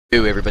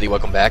Hey everybody,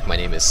 welcome back. My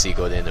name is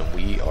Seagodin and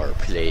we are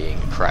playing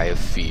Cry of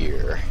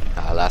Fear.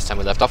 Last time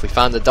we left off we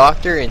found the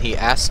doctor and he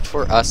asked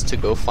for us to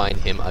go find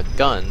him a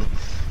gun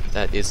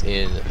that is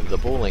in the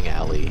bowling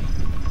alley.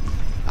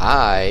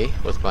 I,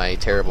 with my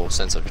terrible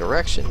sense of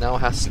direction, now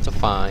has to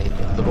find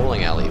the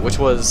bowling alley, which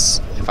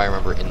was, if I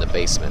remember, in the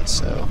basement,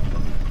 so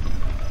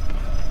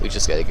we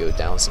just gotta go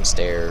down some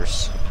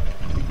stairs.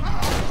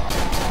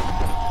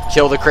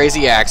 Kill the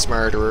crazy axe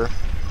murderer,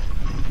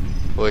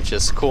 which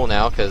is cool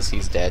now because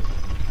he's dead.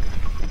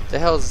 The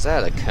hell is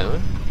that, a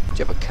cone? Do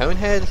you have a cone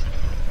head?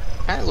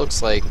 Kinda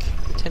looks like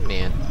a Tin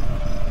Man.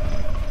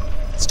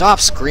 Stop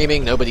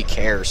screaming, nobody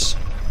cares.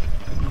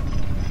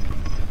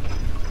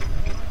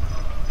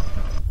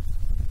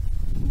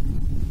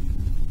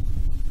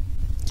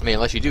 I mean,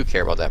 unless you do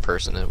care about that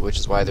person, which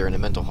is why they're in a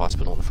mental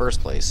hospital in the first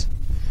place.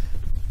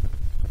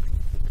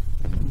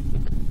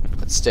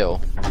 But still,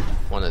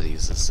 one of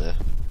these is, I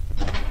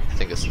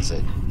think this is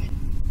it.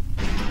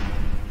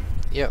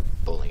 Yep,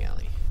 bowling alley.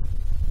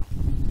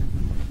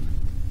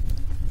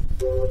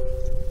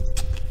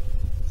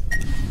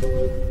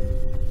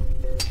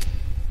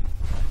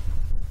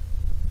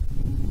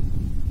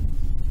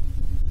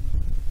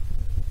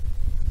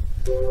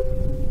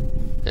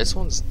 This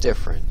one's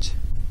different.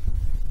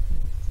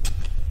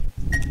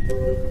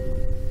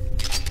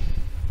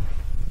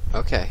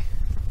 Okay.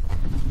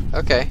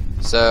 Okay,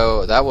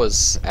 so that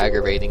was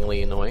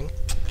aggravatingly annoying.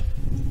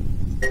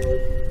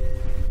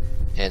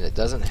 And it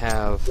doesn't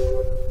have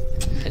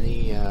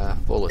any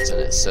bullets in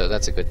it, so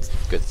that's a good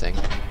thing.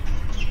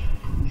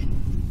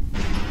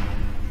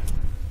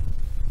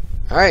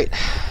 Alright,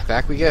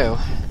 back we go.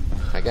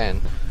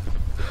 Again.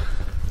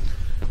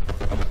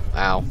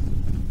 Wow.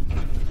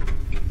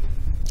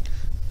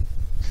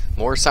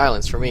 More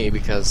silence for me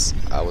because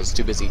I was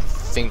too busy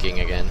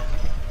thinking again.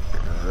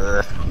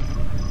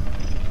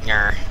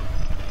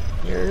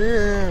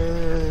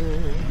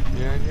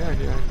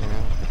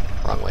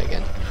 Wrong way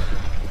again.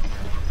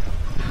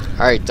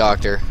 Alright,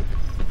 doctor.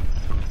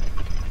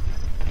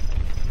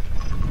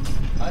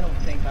 I don't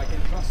think I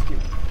can trust you.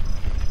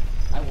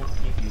 I will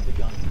give you the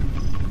gun.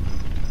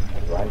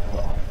 Right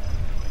now,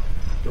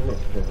 do a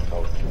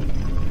physical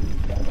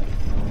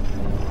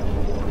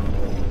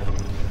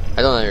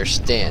I don't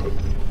understand.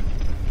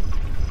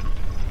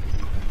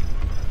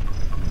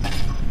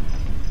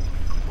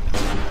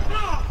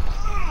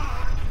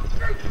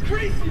 You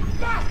crazy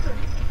bastard!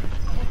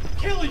 I'll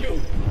kill you!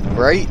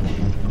 Right?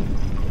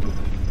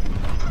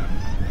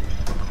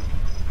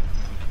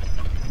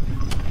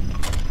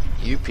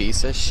 You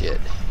piece of shit.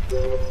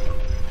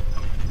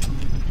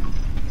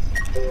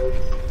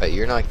 But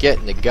you're not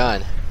getting the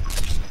gun.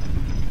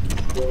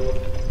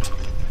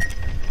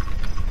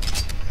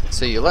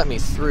 So you let me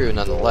through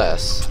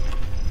nonetheless.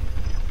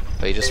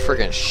 But you just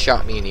friggin'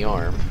 shot me in the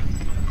arm.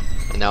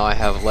 And now I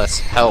have less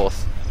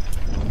health.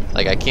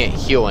 Like I can't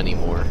heal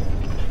anymore.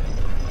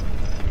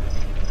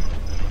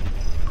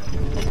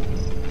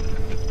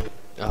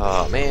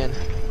 Oh man.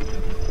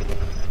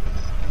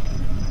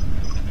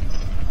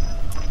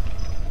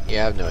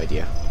 Yeah, I have no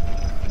idea.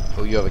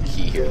 Oh, you have a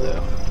key here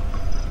though.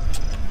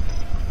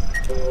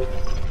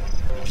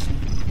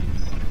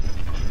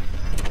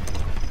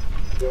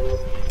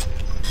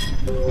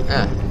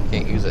 Ah,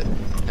 can't use it.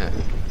 Ah.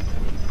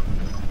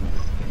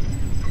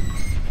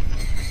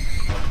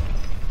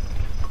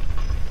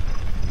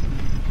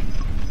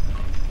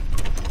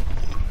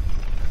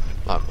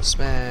 Lock was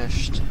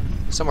smashed.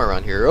 Somewhere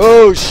around here.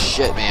 Oh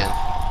shit, man.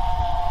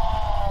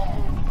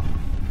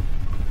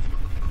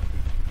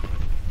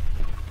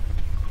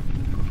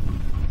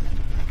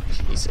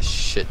 Piece of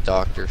shit,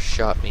 doctor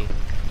shot me.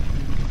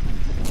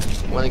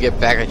 I want to get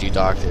back at you,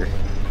 doctor.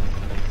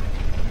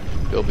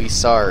 You'll be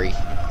sorry.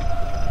 Get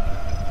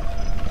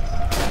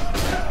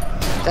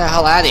the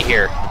hell out of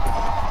here.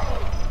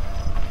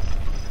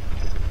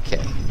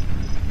 Okay.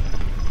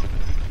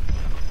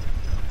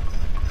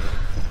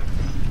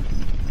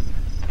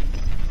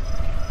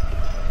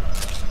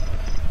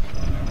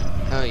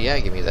 Oh yeah,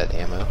 give me that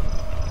ammo.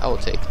 I will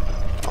take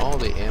all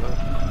the ammo.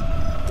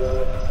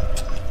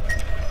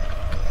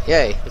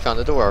 Yay, we found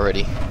the door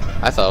already.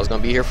 I thought I was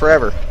going to be here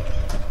forever.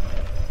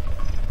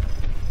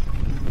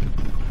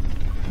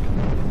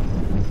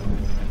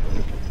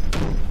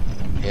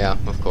 Yeah,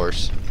 of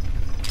course.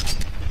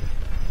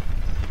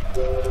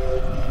 You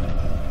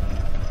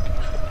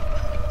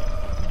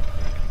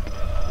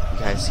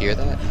guys hear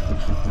that?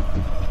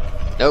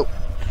 Nope.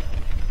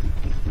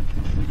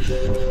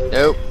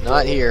 Nope,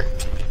 not here.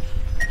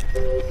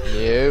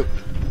 Nope.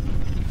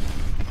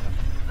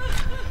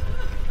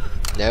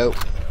 Nope.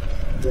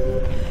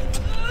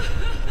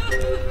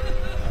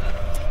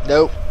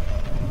 Nope.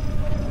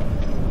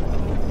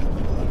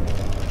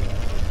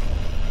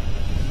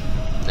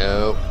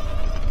 Nope.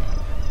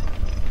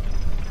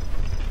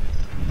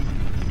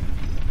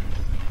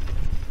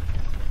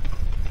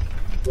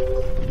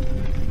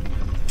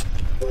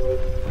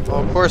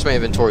 Well, of course my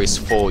inventory's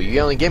full.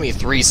 You only give me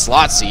 3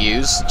 slots to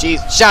use.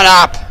 Jeez, shut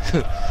up!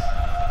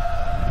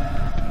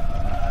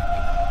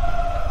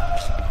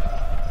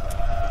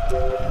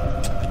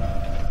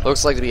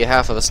 Looks like to be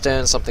half of a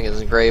stone. Something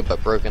is engraved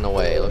but broken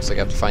away. Looks like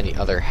I have to find the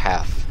other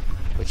half,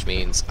 which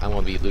means I'm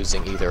going to be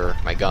losing either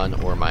my gun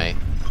or my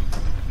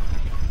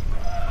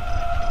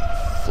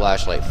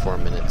flashlight for a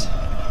minute.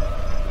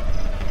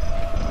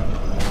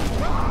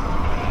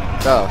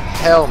 Oh,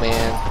 hell,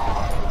 man.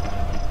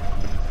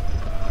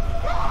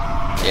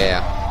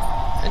 Yeah,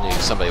 I knew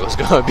somebody was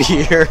going to be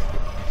here.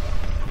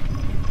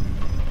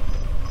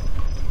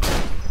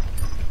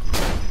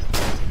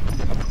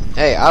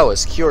 Hey, I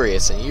was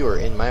curious and you were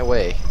in my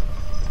way.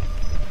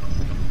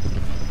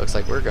 Looks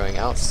like we're going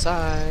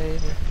outside.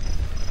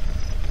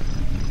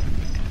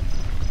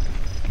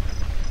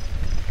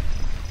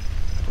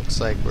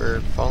 Looks like we're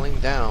falling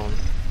down.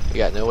 We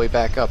got no way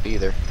back up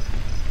either.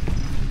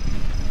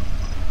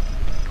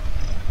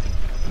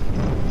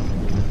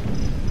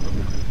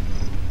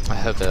 I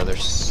hope the other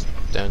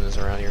stone is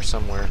around here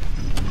somewhere.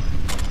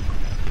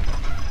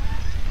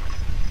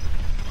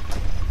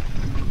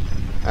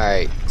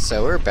 Alright,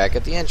 so we're back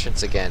at the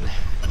entrance again.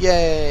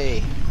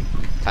 Yay!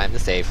 Time to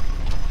save.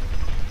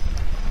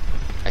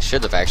 I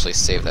should have actually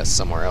saved that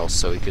somewhere else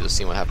so we could have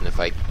seen what happened if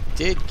I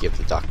did give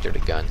the doctor the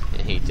gun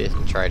and he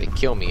didn't try to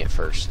kill me at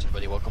first.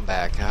 Everybody, welcome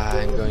back.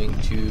 I'm going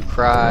to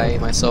cry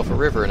myself a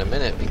river in a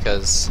minute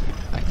because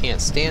I can't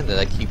stand it.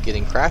 I keep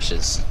getting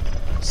crashes.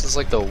 This is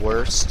like the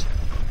worst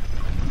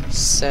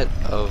set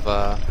of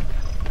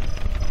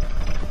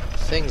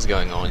things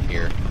going on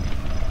here.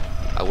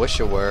 I wish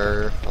it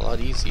were a lot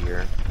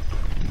easier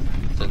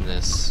than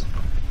this.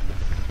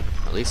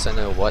 At least I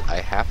know what I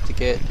have to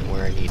get and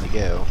where I need to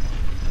go.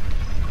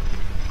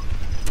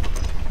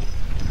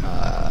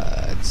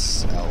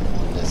 It's out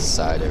on this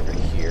side over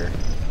here.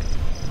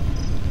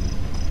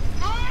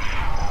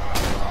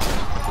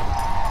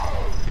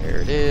 There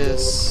it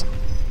is.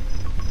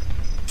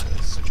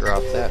 Let's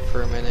drop that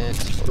for a minute.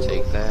 We'll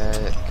take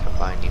that,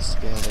 combine these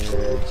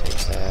together,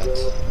 take that,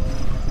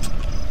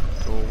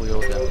 dual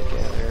wheel them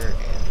together,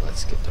 and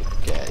let's get the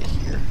guy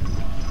here.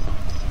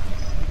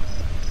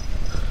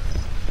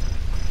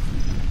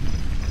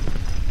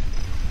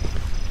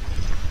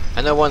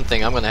 I know one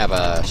thing, I'm going to have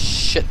a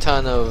shit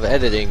ton of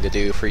editing to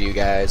do for you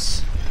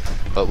guys,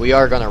 but we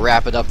are going to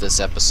wrap it up this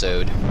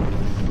episode.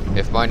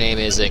 If my name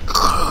isn't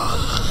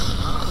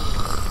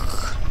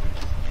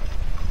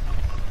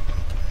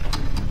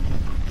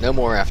no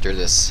more after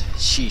this.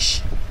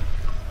 Sheesh.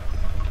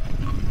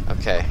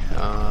 Okay,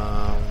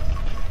 I'm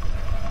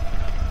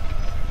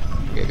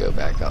gonna go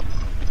back up.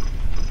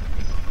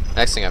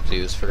 Next thing I have to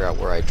do is figure out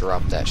where I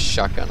dropped that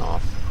shotgun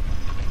off,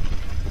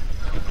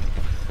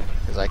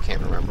 because I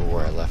can't remember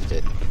where I left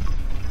it.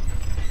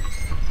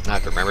 I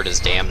have to remember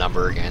this damn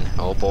number again.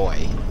 Oh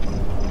boy.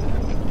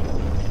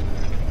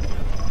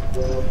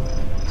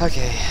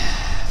 Okay.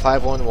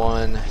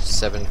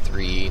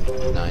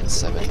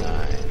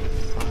 511-73979.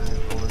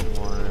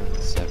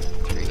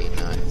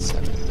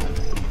 511-73979.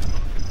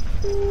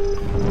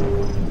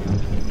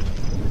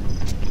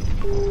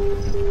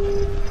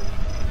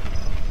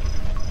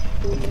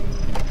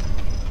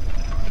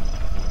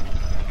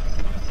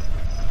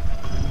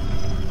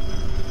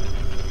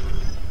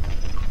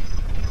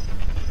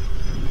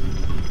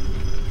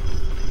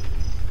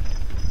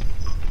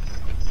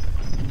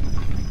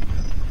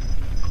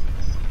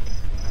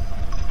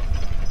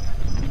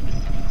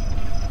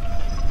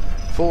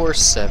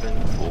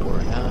 4749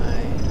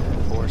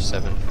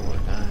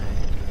 4749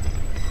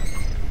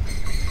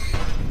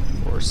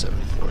 4749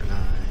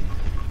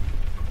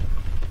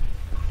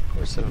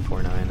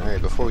 4749.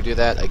 Alright, before we do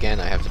that, again,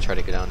 I have to try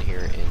to go down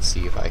here and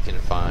see if I can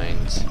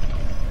find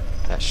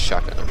that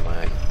shotgun of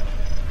mine.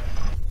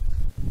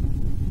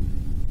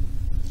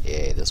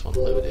 Yay, this one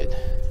loaded.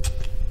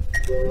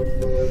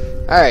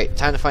 Alright,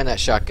 time to find that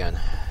shotgun.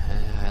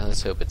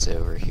 Let's hope it's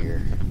over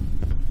here.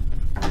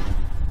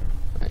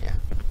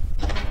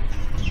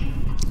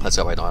 Let's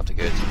hope I don't have to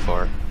go too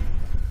far. I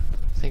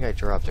think I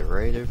dropped it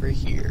right over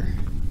here.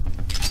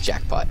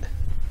 Jackpot.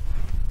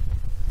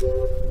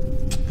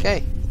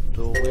 Okay,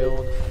 dual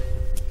wheeled.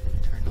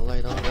 Turn the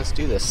light on. Let's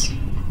do this.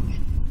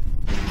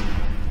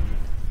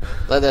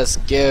 Let us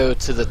go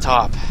to the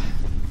top.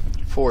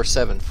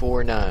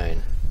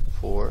 4749.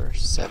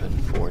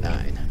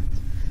 4749.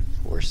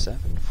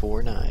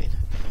 4749.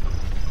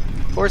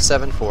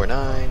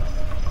 4749.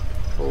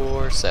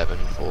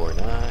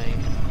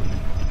 4749.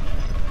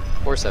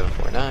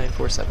 4749,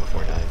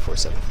 4749,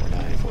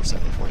 4749,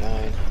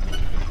 4749,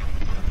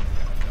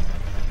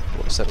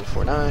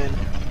 4749,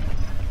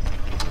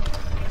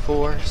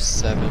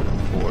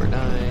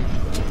 4749,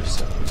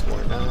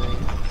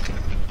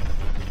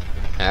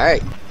 4749.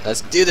 Alright,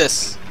 let's do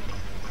this!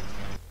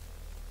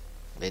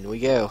 In we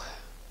go.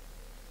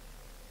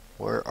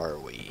 Where are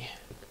we?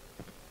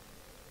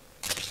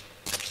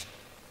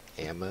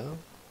 Ammo?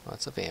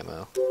 Lots of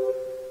ammo.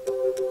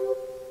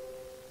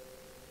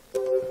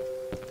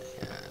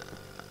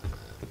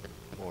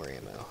 More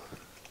ammo.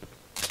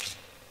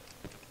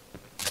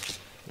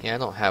 Yeah, I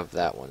don't have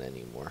that one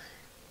anymore.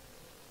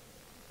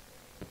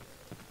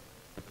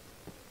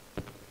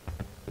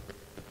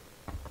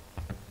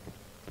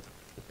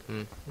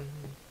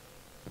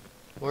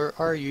 Where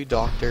are you,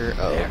 Doctor?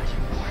 Oh. There you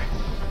are.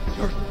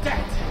 You're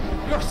dead!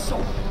 You're so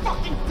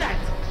fucking dead!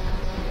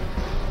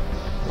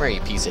 Where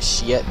you piece of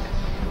shit?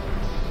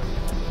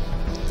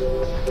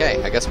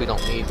 Okay, I guess we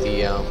don't need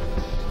the,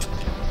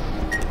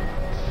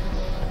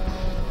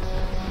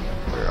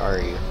 Where are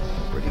you?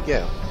 Where'd you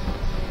go?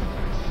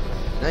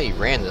 I know you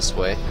ran this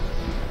way.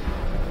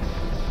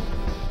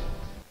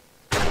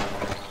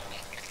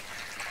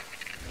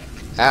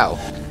 Ow.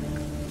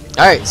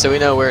 Alright, so we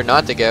know where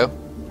not to go.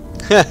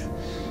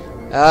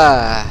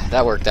 Ah,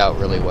 that worked out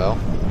really well.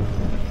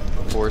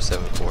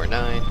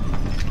 4749.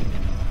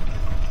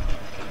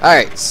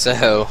 Alright,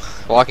 so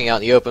walking out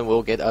in the open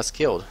will get us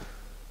killed.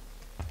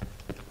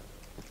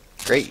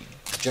 Great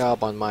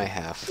job on my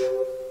half.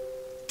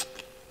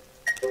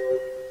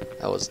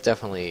 That was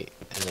definitely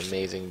an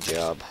amazing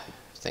job,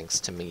 thanks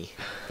to me.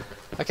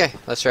 Okay,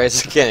 let's try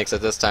this again,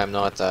 except this time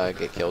not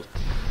get killed.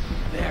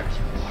 There you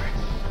are.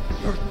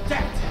 You're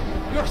dead.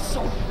 You're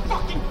so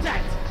fucking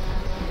dead.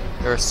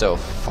 You're so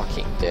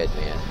fucking dead,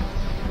 man.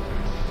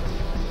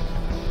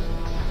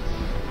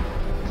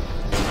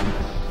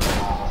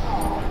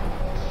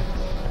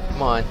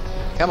 Come on.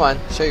 Come on.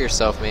 Show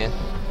yourself, man.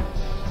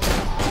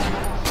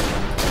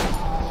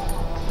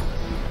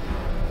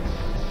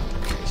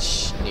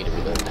 Shh, I need to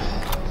reload.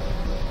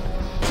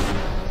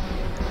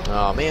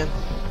 Oh man.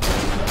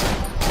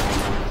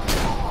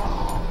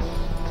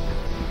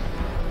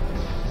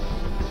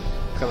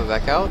 Coming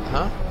back out,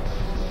 huh?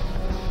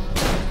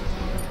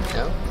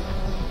 No?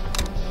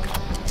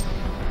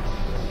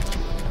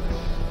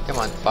 Come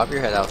on, pop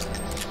your head out.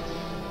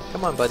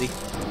 Come on, buddy.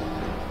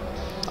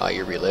 Oh,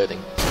 you're reloading.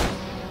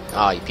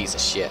 Oh, you piece of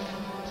shit.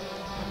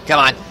 Come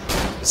on!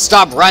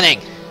 Stop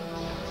running!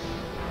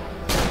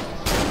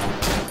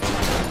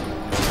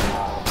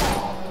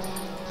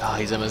 Oh,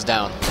 he's almost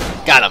down.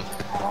 Got him!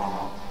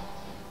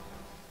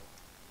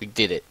 We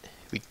did it.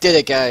 We did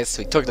it, guys!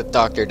 We took the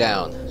doctor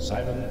down.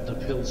 Simon, the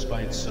pills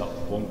by itself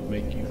won't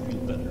make you feel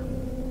better.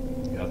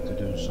 You have to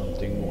do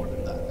something more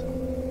than that.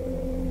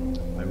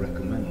 I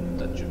recommend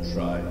that you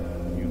try a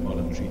new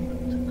modern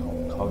treatment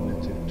called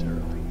cognitive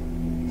therapy.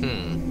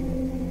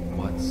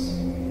 What's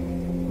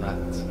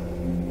that?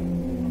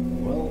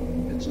 Well,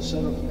 it's a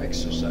set of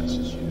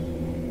exercises you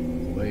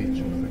do. A way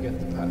to forget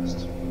the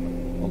past.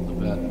 All the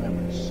bad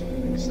memories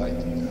and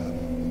anxiety you have.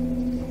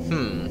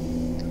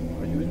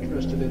 Are you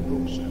interested in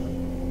books, Simon?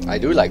 I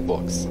do like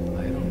books. I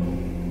don't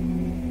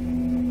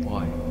know.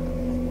 Why?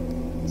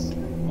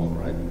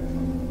 Alright.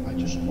 I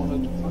just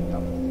wanted to find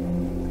out.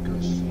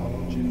 Because I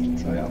want you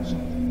to try out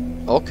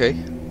something. Okay. I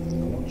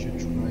want you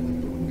to write a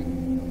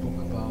book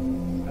about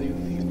how you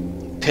feel.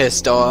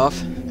 Pissed off.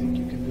 Think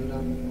you can do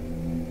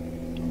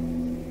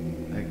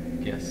that? I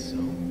guess so.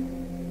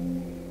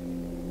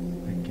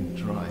 I can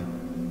try.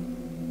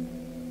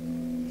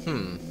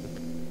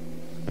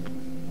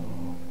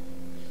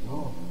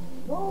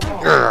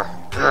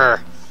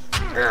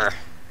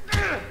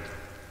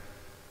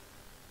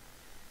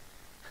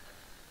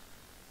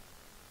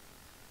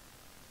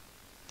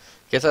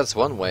 Guess that's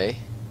one way.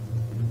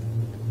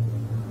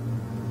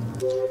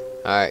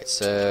 Alright,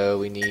 so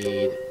we need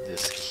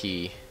this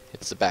key.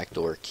 It's the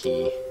backdoor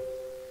key.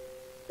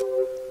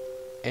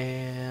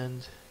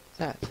 And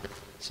that.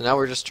 So now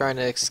we're just trying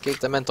to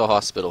escape the mental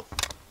hospital.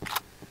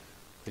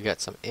 We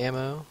got some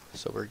ammo,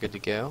 so we're good to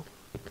go.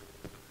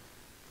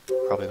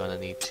 Probably gonna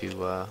need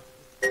to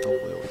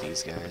wheel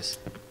these guys.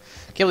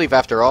 Can't believe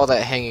after all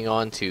that hanging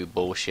on to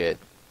bullshit,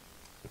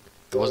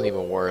 it wasn't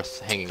even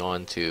worth hanging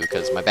on to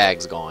because my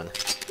bag's gone.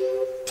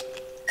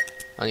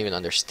 I don't even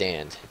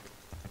understand.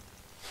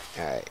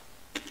 Alright.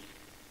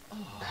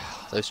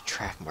 Those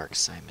track marks,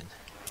 Simon.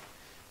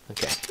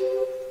 Okay.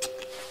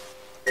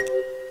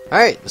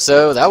 Alright,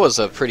 so that was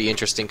a pretty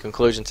interesting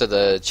conclusion to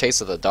the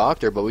chase of the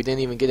doctor, but we didn't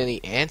even get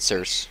any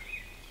answers.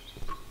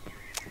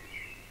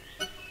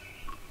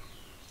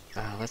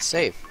 Let's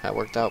save. That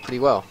worked out pretty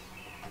well.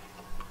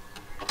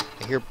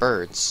 I hear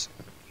birds.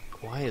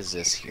 Why is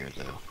this here,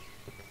 though?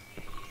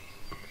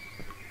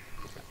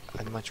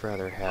 I'd much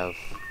rather have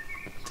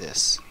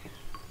this.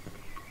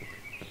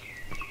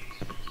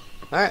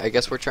 Alright, I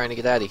guess we're trying to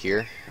get out of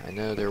here. I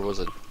know there was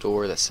a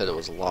door that said it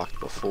was locked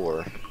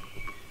before.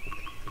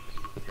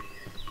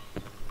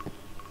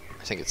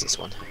 I think it's this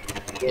one.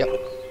 Yep.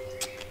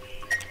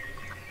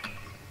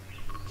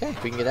 Okay,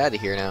 we can get out of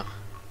here now.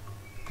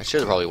 I should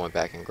have probably went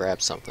back and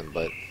grabbed something,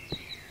 but...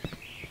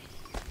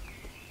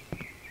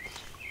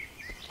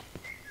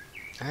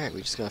 Alright,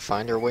 we just gotta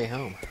find our way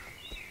home.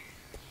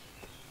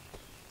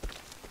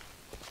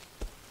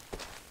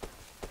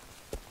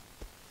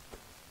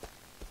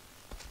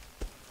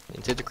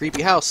 Into the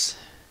creepy house.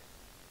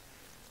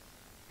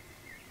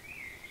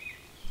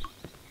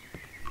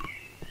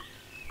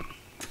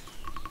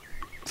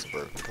 Some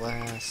broken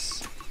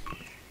glass.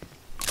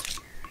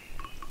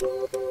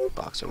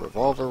 Box of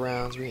revolver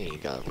rounds. We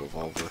ain't got a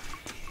revolver.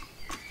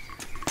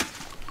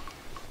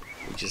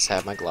 We just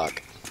have my Glock.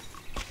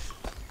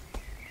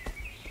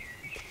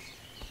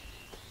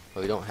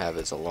 What we don't have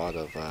is a lot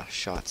of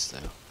shots,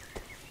 though.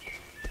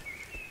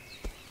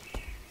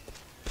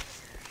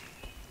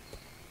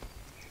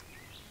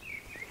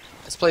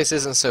 place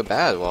isn't so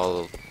bad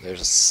while there's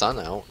a sun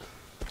out.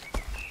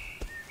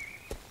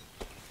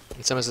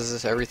 It's almost as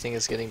if everything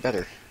is getting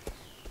better.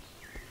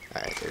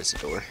 Alright, there's the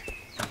door.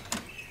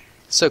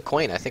 It's so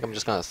quaint, I think I'm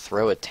just gonna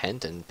throw a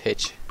tent and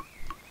pitch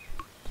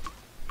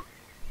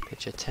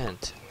a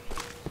tent.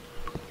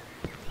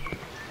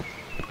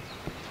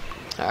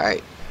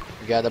 Alright,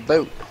 we got a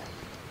boat.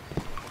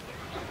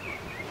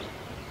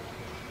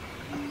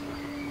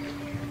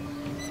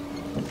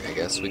 I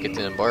guess we get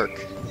to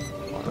embark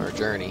on our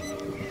journey.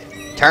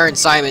 Turn,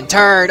 Simon,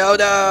 turn! Oh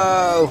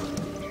no!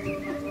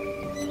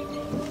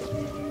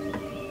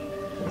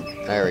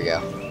 There we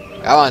go.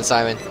 Come on,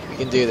 Simon. You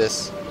can do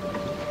this.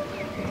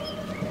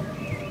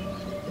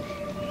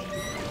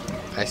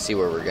 I see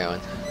where we're going.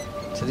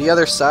 To the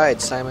other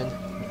side, Simon.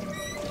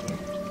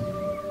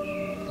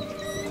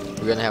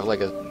 We're gonna have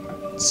like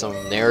some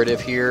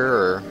narrative here,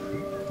 or...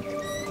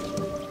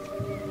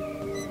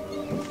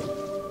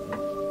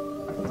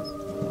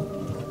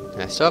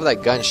 I still have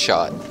that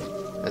gunshot.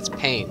 That's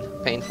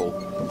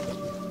painful.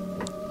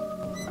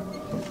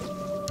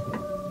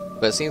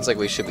 But it seems like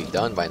we should be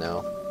done by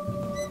now.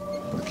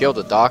 We killed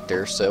the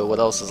doctor, so what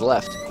else is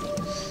left?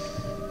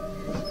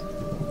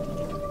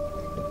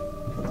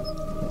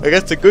 I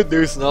guess the good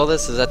news in all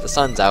this is that the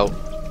sun's out.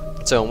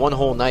 So in one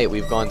whole night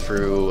we've gone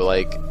through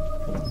like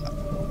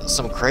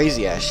some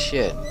crazy ass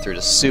shit. Through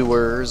the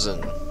sewers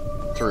and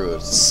through a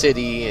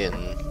city and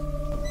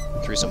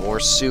through some more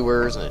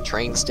sewers and a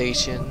train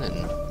station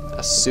and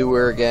a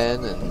sewer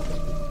again and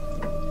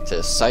to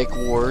a psych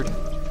ward.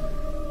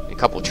 And a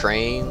couple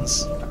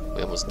trains.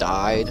 We almost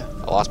died.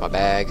 I lost my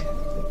bag.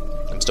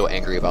 I'm still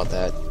angry about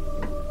that.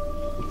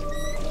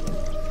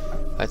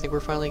 I think we're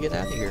finally getting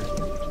out of here.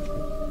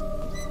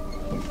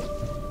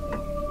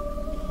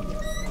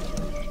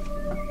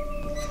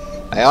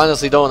 I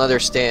honestly don't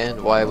understand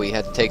why we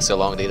had to take so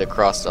long to get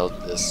across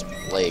this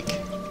lake.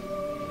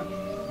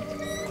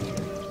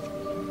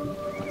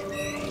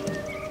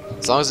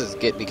 As long as it's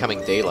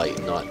becoming daylight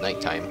and not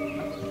nighttime.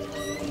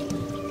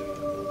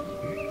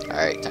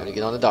 Alright, time to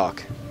get on the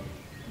dock.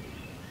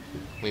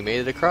 We made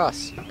it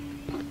across.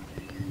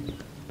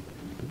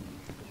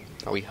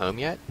 Are we home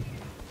yet?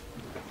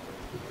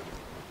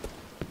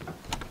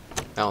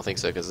 I don't think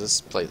so, because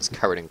this place is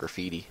covered in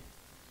graffiti.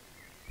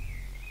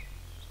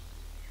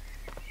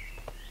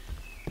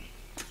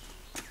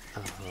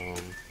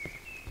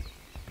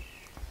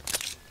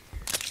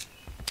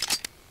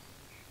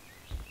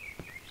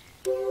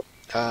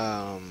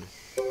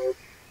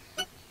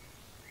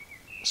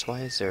 So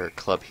why is there a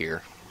club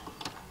here?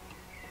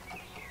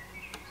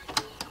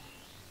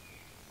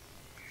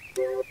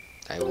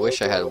 I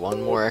wish I had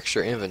one more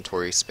extra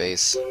inventory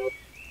space.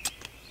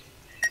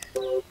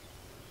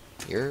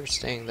 You're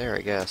staying there,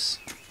 I guess.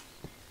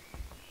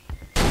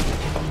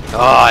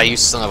 Ah, you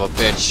son of a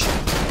bitch.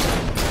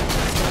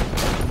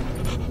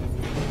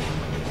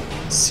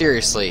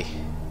 Seriously.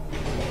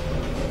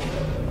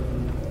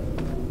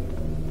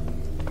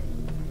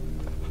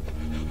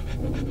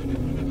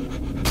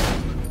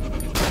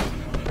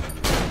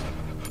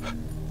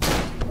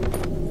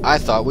 I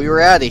thought we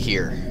were out of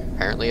here.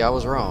 Apparently I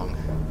was wrong.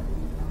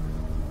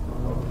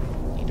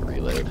 Need to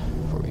reload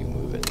before we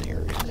move in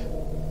here again.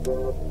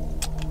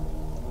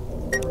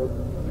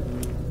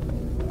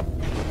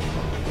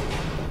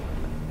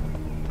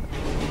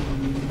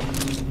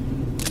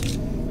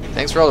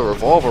 Thanks for all the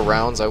revolver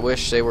rounds. I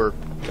wish they were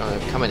gonna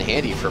come in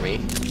handy for me.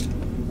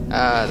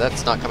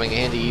 That's not coming in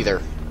handy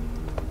either.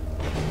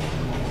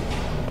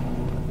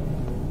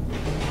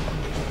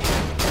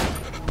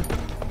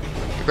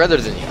 You're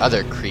better than the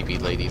other creepy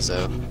ladies,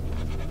 though.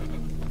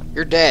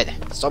 You're dead.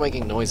 Stop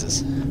making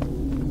noises.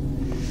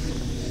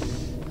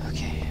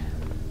 Okay.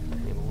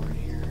 Any more in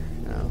here?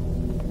 No.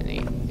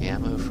 Any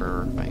ammo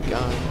for my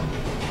gun?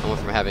 I went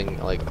from having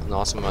like an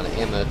awesome amount of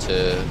ammo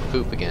to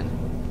poop again.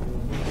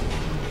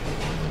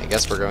 I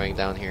guess we're going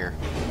down here.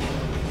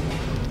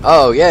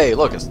 Oh, yay!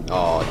 Look, it's...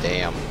 Oh,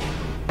 damn.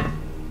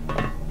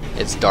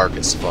 It's dark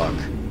as fuck.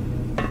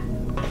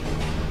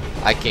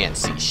 I can't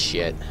see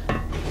shit.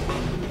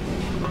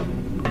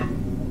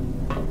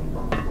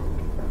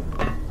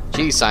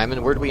 Gee,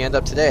 Simon, where'd we end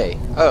up today?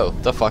 Oh,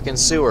 the fucking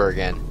sewer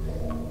again.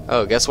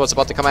 Oh, guess what's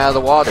about to come out of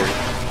the water?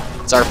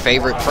 It's our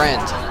favorite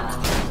friend.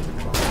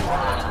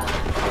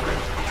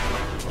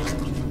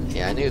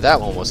 Yeah, I knew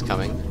that one was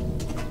coming.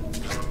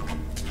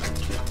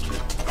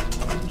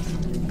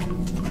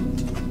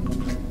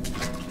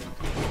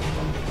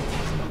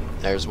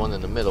 There's one in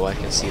the middle, I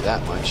can see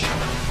that much.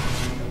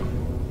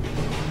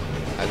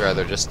 I'd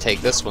rather just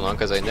take this one on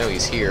because I know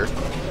he's here.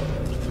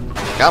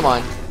 Come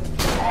on.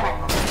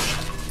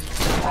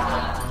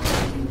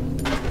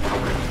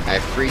 I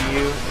free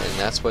you, and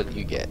that's what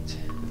you get.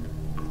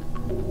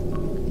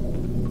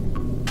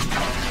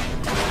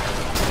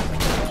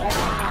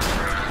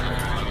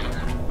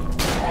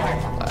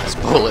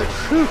 Last bullet.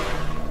 Whew.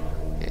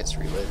 Okay, let's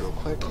reload real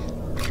quick.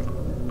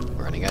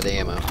 We're running out of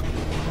ammo.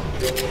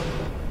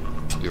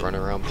 We'll be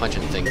running around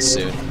punching things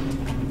soon.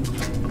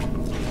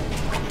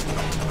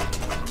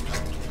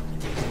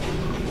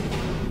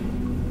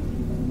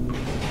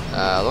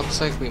 Looks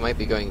like we might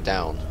be going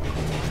down.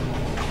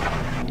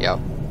 Yep.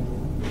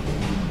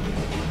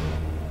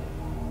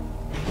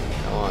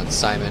 Come on,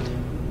 Simon.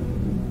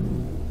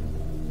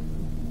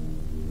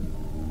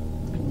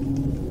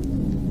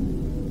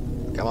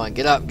 Come on,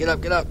 get up, get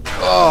up, get up.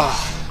 Oh.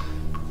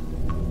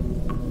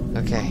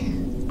 Okay.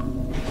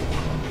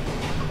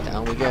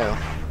 Down we go.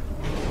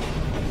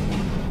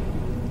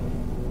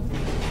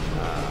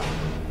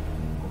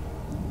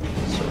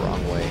 It's the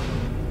wrong way.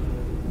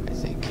 I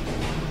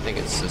think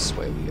it's this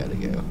way we gotta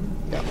go.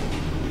 Yep.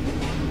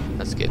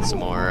 Let's get some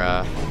more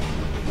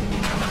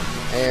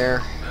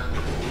air.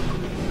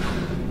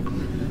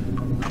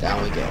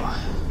 Down we go.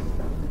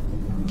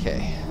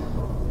 Okay.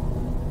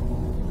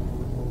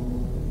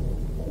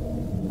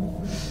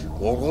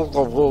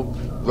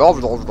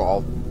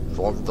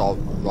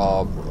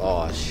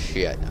 Oh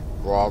shit.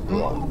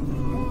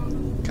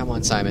 Come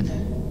on,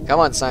 Simon. Come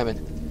on, Simon.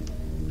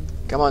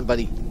 Come on,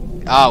 buddy.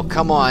 Oh,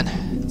 come on.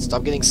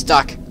 Stop getting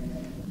stuck.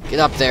 Get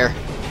up there.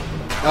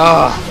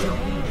 Oh.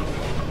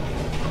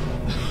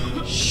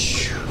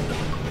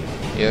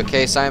 You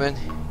okay, Simon?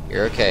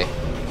 You're okay.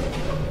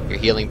 You're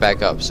healing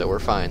back up, so we're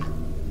fine.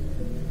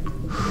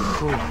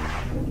 Whew.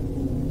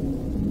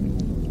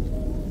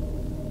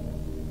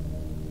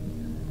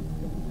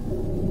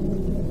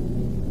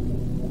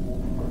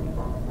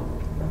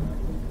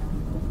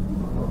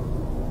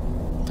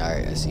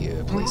 Alright, I see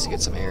a place to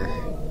get some air.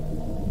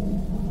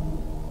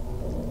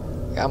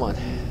 Come on.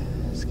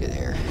 Let's get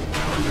air.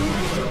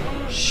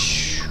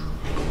 Shh.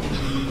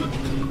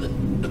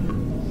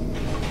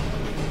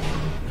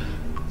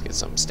 Let's get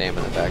some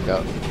stamina back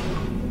up.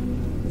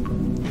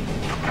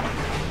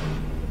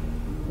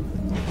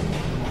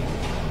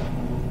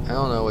 I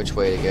don't know which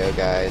way to go,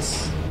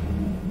 guys.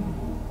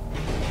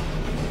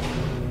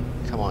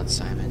 Come on,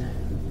 Simon.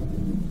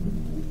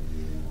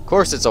 Of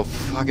course it's a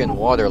fucking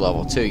water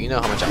level too. You know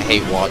how much I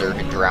hate water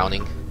and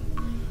drowning.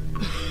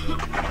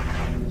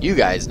 You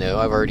guys know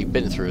I've already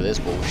been through this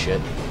bullshit.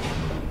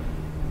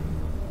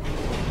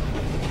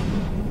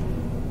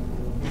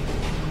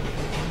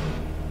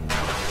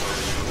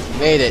 We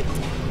made it.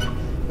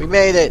 We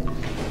made it.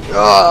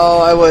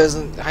 Oh,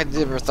 I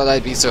never thought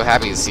I'd be so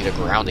happy to see the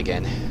ground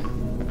again.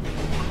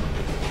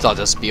 Thought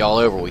this would be all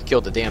over. We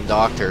killed the damn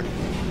doctor.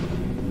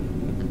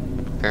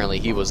 Apparently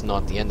he was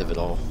not the end of it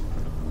all.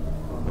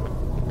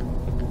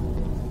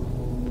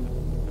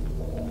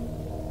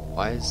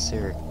 Why is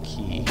there a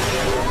key?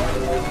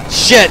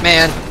 Shit,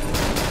 man!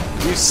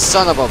 You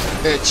son of a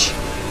bitch!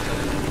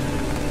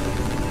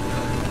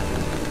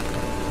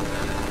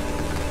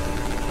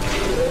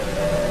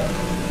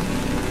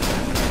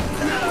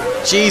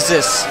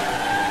 Jesus!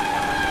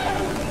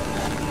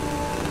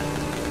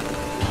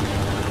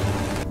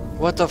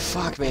 What the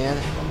fuck, man?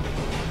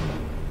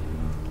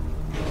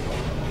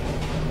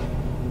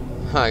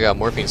 Huh, I got a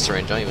morphine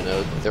syringe. I don't even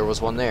know there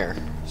was one there.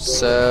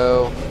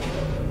 So...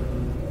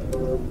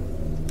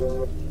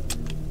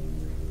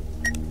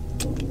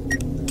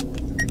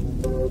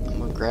 I'm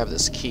gonna grab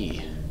this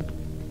key.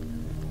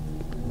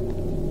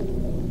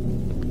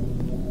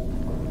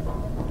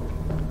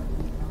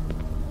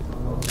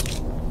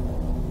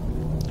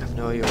 I have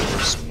no idea what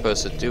we're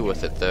supposed to do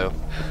with it, though.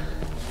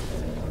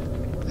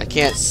 I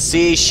can't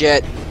see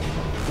shit!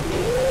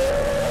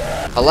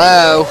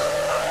 Hello?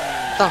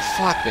 What the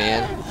fuck,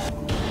 man?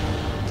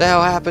 What the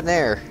hell happened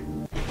there?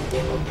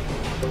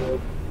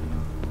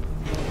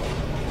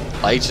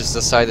 Light just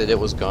decided it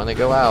was gonna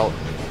go out.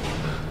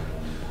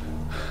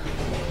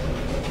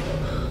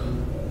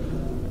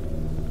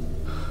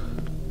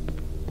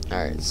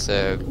 Alright,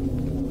 so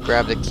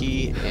grab the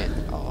key and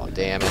oh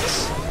damn it.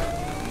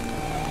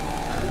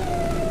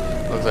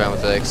 Looks like I'm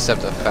gonna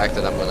accept the fact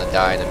that I'm gonna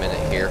die in a minute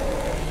here.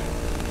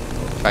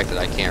 The fact that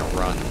I can't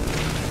run.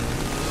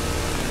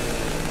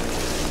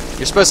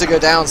 You're supposed to go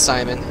down,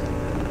 Simon.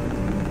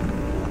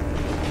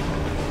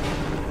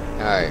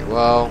 Alright,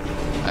 well,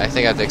 I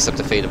think I have to accept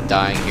the fate of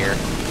dying here.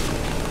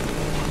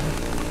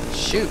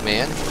 Shoot,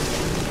 man.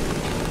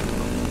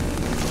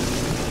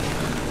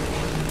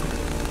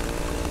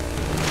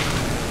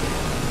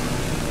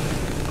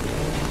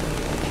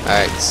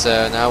 Alright,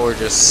 so now we're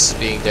just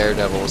being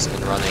daredevils and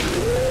running.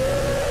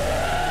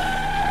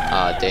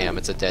 Ah, damn,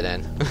 it's a dead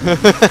end.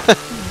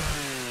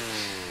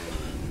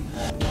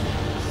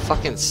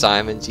 Fucking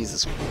Simon,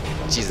 Jesus,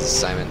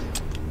 Simon.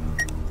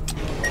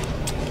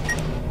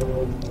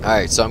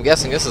 Alright, so I'm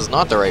guessing this is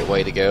not the right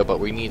way to go, but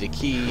we need a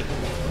key.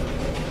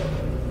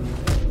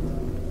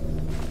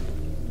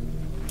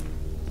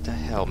 What the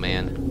hell,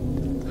 man?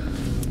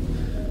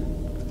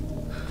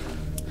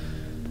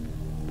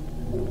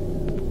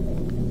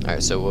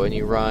 Alright, so when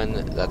you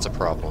run, that's a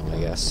problem, I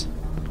guess.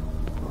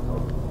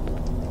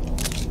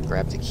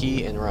 Grab the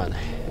key and run.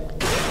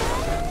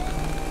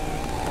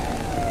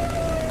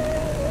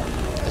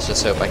 Let's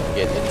just hope I can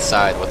get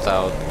inside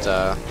without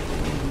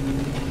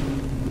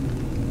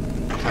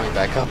coming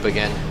back up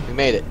again. We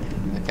made it.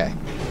 Okay.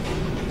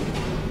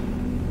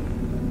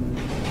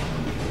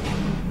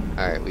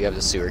 Alright, we have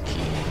the sewer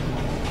key.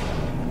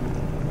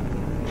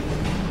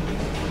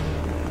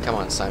 Come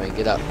on, Simon,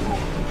 get up.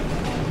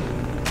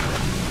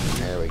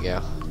 we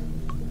go.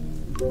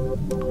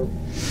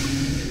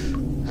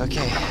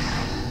 Okay.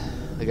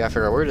 We gotta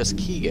figure out where this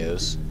key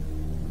goes.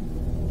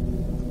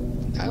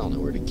 I don't know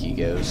where the key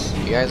goes.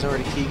 You guys know where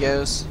the key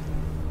goes?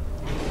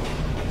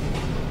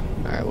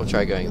 Alright, we'll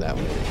try going that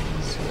way.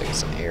 See if I get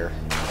some air.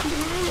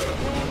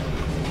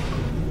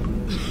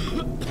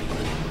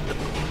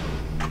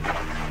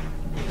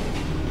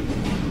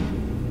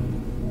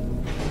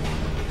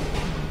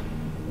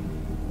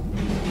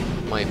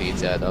 Might be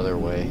that other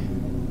way.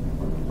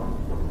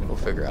 We'll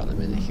figure out in a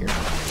minute here.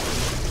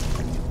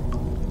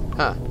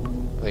 Huh.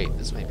 Wait,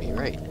 this might be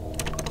right.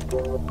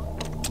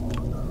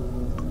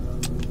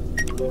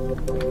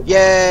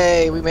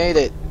 Yay! We made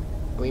it!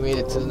 We made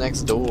it to the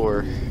next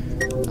door.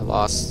 I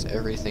lost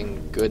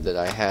everything good that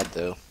I had,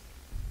 though.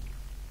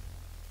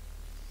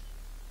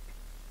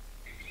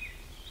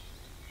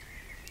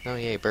 Oh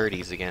yay,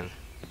 birdies again.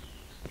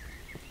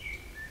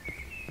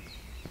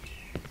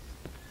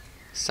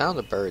 Sound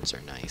of birds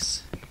are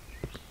nice.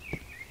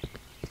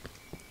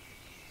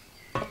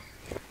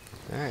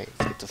 Alright,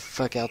 let's get the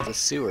fuck out the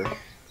sewer.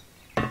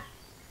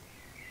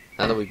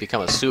 Now that we've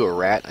become a sewer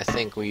rat, I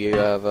think we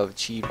have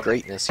achieved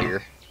greatness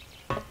here.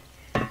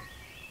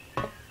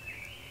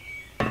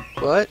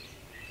 What?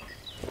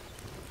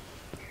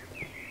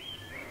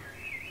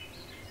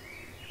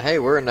 Hey,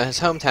 we're in his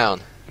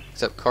hometown.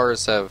 Except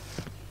cars have...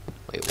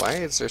 Wait, why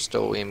is there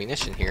still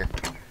ammunition here?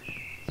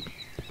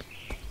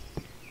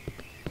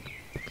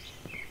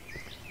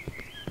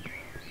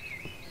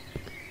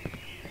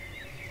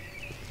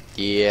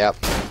 Yep.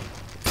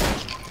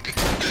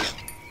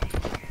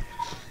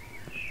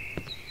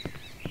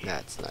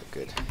 That's not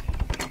good.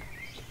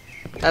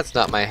 That's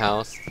not my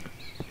house.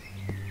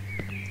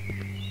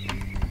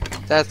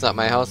 That's not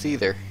my house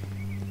either.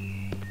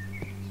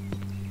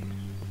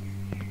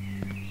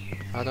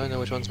 How do I know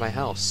which one's my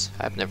house?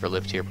 I've never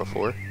lived here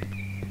before.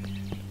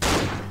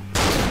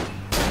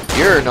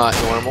 You're not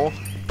normal.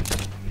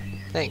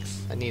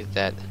 Thanks, I needed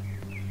that.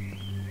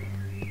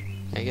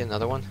 Can I get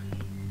another one?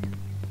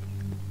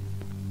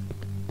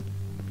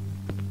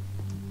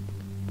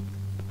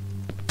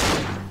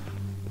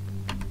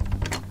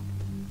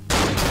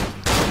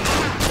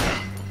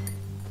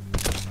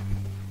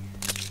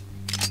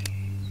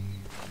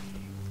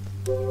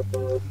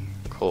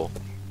 Cool.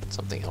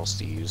 Something else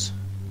to use.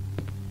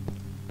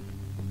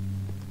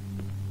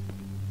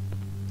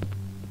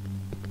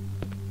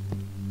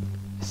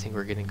 I think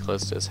we're getting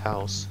close to his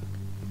house.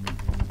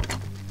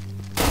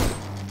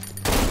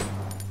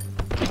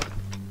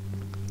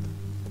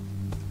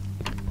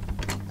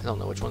 I don't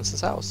know which one's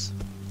his house.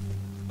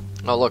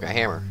 Oh look, a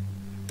hammer.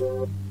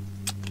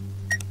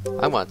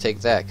 I want to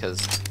take that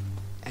because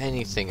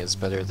anything is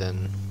better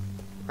than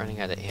running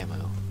out of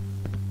ammo.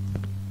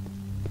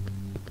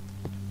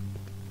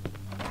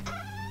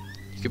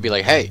 You could be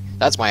like, hey,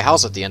 that's my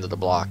house at the end of the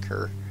block,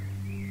 or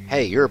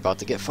hey, you're about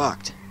to get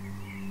fucked.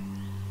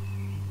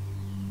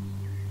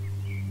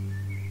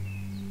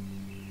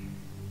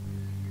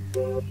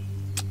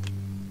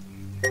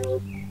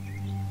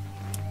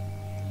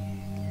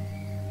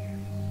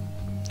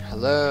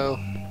 Hello?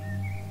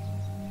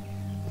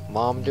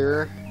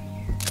 Momder?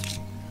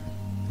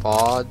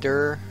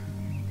 Father?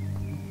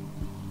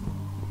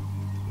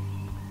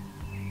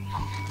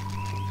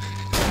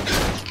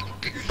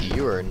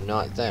 You are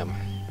not them.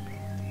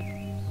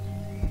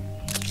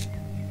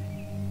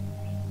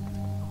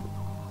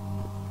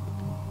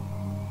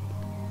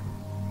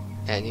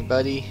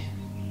 Anybody?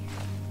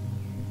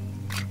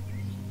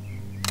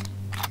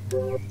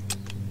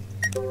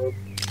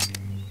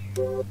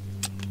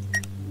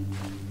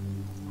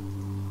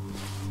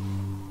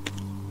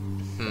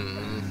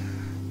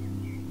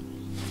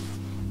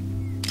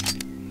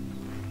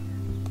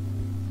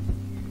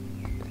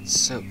 It's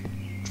so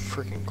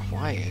freaking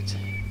quiet.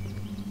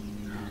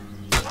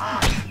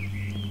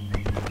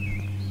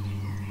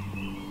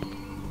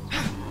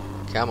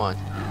 Come on.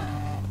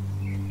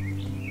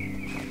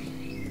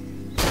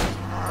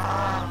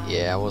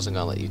 Yeah, I wasn't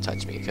gonna let you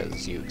touch me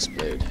because you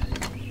explode.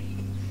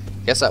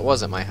 Guess that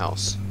wasn't my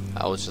house.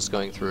 I was just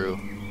going through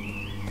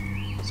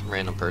some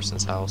random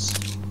person's house.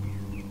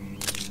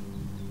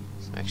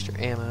 Some extra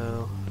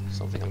ammo,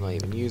 something I'm not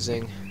even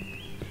using.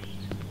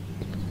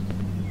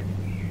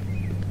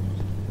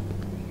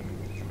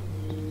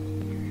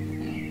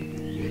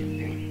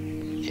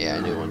 Yeah,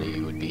 I knew one of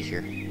you would be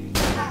here.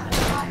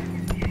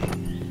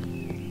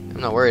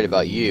 I'm not worried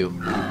about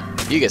you.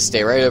 You can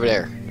stay right over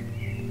there.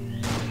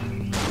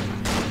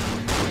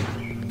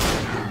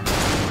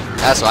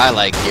 That's what I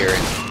like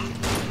hearing.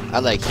 I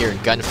like hearing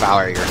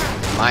gunfire in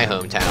my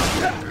hometown.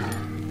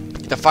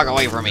 Get the fuck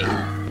away from me.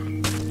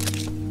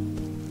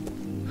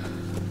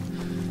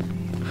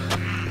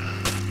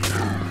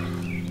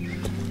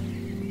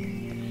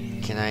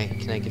 Can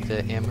I get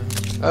the ammo?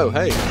 Oh,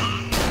 hey.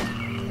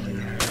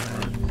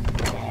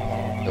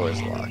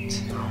 Door's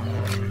locked.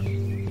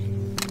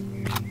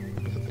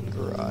 Open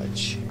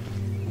garage.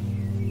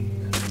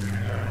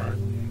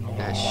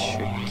 That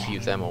should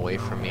keep them away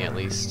from me at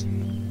least.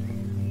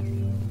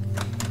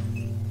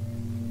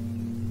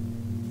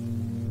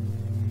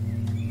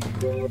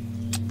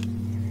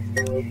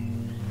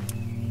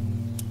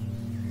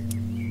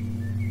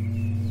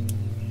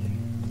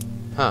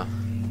 Huh.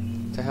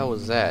 What the hell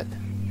was that?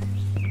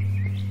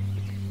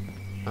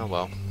 Oh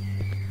well.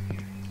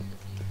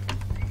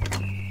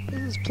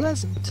 This is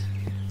pleasant.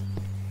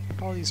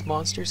 All these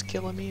monsters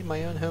killing me in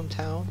my own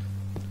hometown.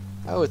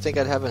 I would think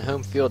I'd have a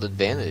home field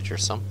advantage or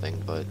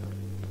something, but...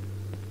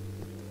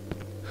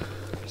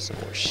 some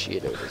more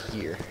shit over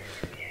here.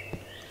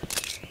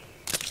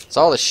 It's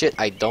all the shit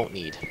I don't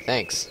need.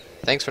 Thanks.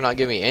 Thanks for not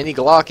giving me any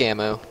Glock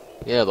ammo.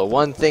 Yeah, the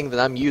one thing that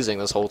I'm using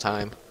this whole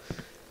time.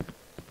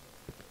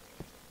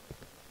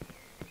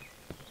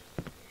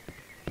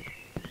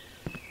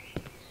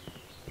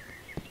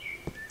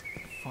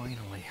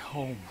 Finally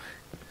home.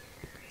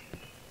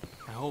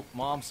 I hope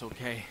Mom's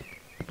okay.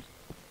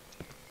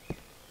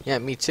 Yeah,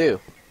 me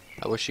too.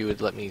 I wish you would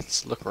let me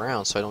look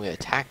around so I don't get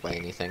attacked by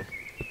anything.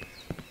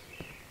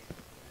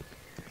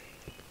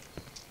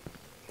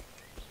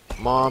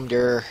 Mom,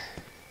 dear.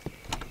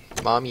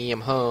 Mommy,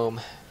 I'm home.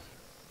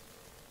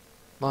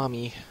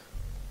 Mommy.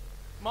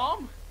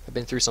 Mom? I've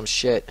been through some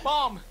shit.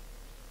 Mom!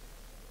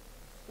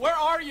 Where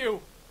are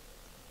you?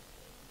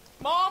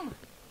 Mom?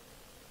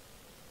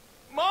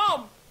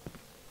 Mom!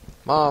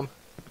 Mom.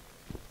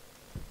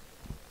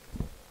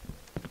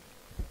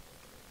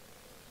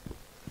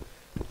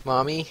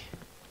 Mommy.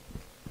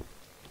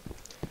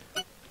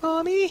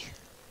 Mommy.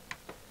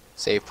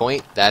 Save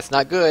point. That's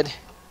not good.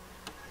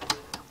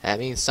 That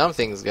means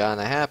something's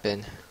gonna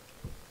happen.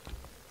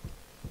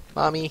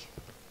 Mommy.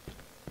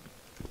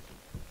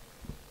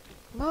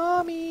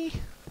 Mommy.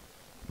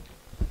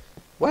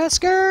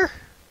 Wesker.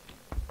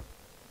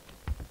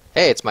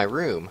 Hey, it's my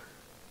room.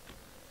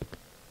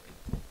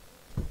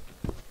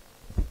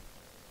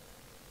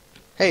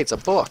 Hey, it's a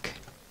book.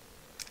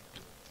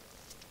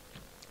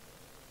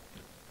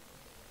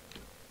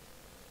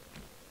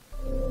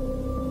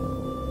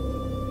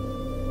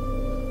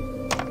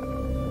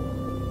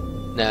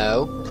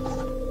 No.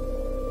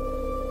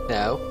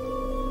 No.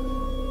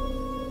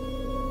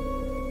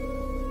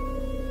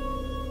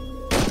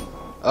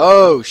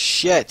 Oh,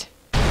 shit.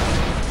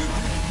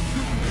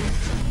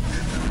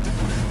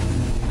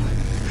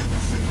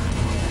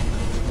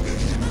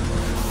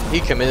 He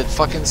committed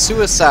fucking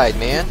suicide,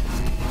 man.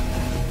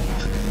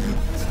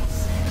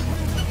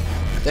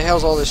 What the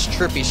hell's all this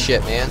trippy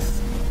shit, man?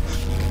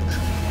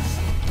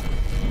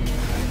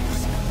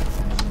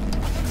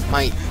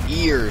 My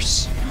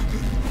ears.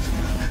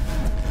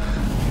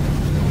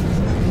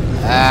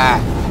 Ah,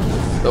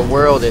 the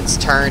world, it's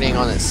turning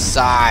on its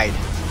side.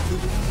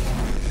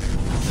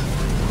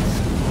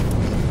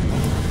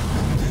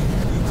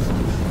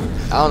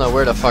 I don't know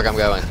where the fuck I'm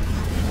going.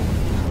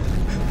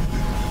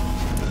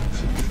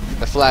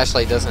 The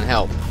flashlight doesn't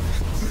help.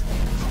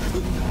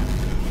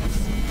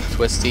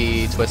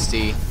 Twisty,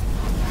 twisty,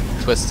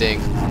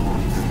 twisting.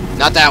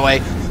 Not that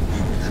way.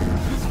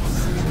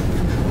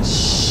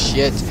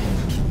 Shit.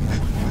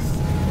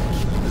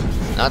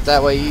 Not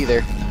that way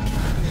either.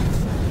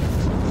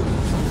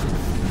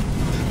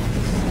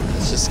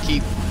 Just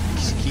keep,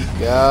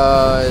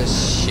 oh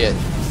shit.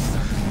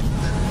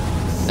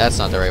 That's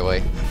not the right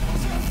way.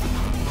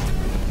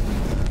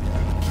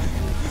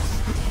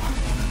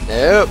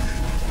 Nope.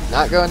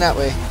 Not going that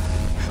way.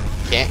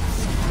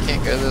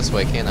 Can't go this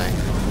way, can I?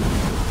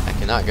 I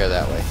cannot go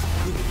that way.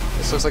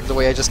 This looks like the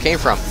way I just came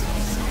from.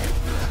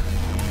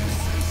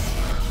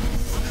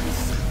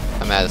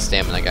 I'm out of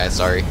stamina, guys,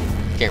 sorry.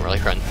 Can't really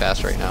run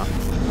fast right now.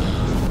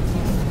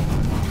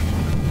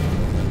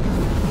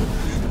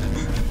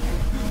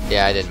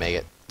 Yeah, I didn't make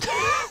it.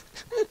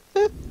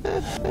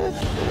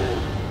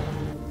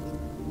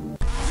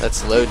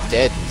 Let's load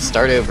dead and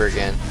start over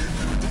again.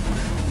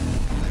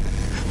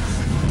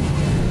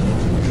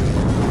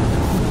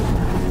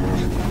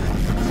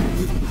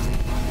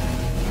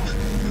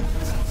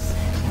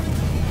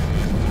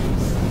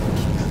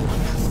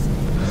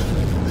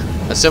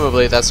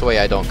 Assumably, that's the way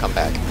I don't come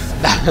back.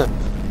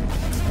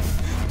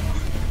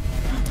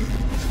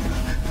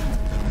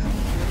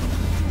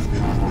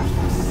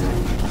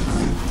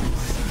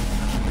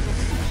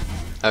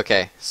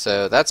 Okay,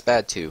 so that's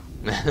bad too.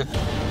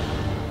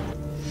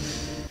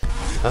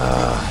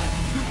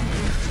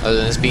 Other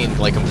than this being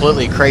like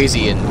completely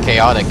crazy and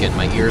chaotic and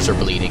my ears are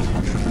bleeding.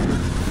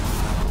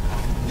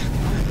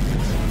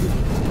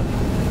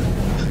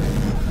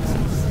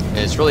 And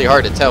it's really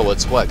hard to tell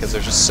what's what because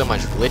there's just so much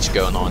glitch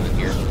going on in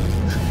here.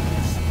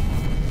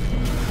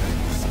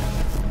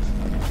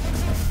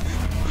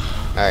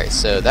 Alright,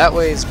 so that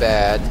way's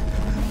bad.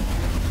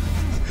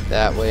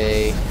 That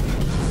way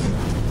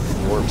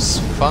warp's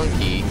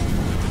funky,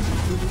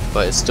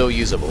 but it's still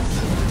usable.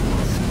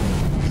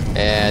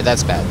 And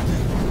that's bad.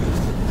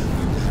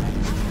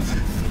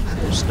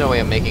 There's no way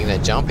I'm making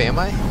that jump, am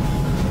I?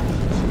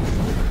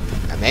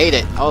 I made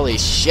it! Holy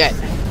shit!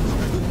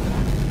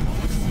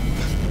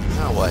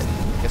 Now what?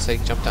 Guess I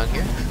jump down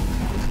here?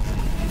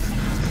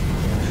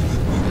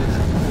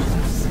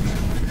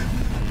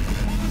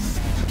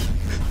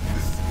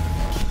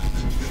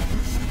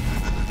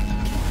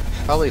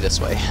 Probably this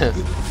way.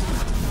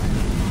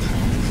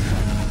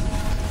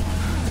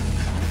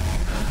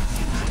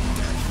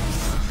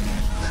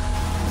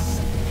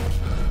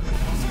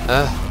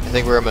 I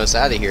think we're almost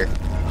out of here.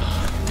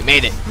 We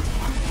made it!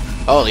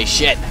 Holy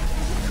shit!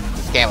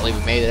 Can't believe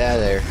we made it out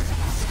of there.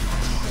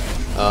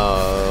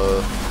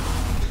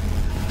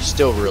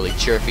 Still really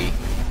chirpy.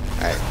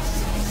 Alright.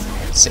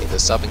 Save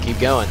this up and keep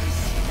going.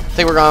 I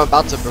think we're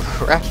about to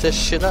wrap this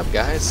shit up,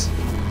 guys.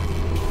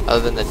 Other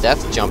than the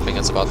death jumping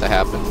that's about to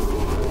happen.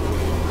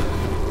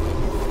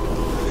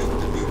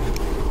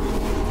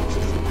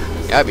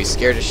 Yeah, I'd be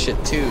scared as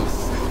shit too.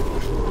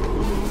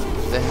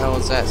 What the hell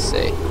does that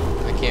say?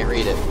 I can't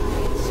read it.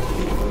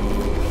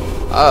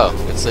 Oh,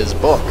 it's his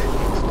book.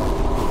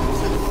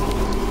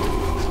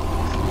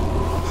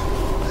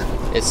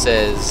 It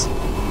says,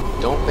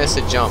 don't miss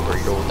a jump or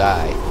you'll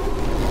die.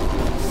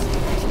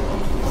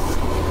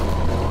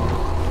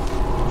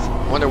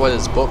 Wonder what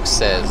his book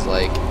says,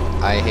 like,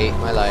 I hate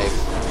my life.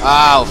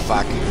 Oh,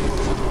 fuck.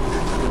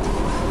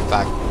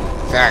 Fuck.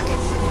 Fuck.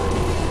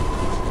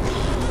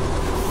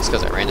 It's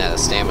because I ran out of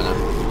stamina.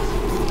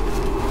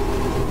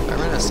 Did I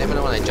run out of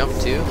stamina when I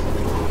jumped too?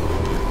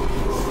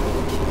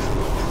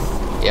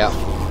 Yeah.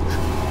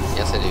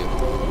 Yes, I do.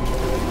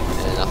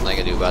 And nothing I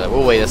can do about it.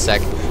 We'll wait a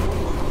sec.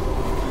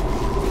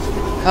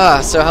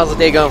 So how's the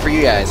day going for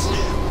you guys?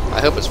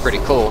 I hope it's pretty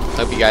cool.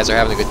 Hope you guys are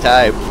having a good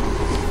time.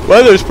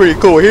 Weather's pretty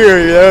cool here,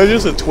 you know,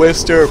 just a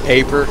twister of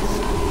paper.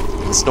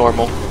 It's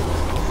normal.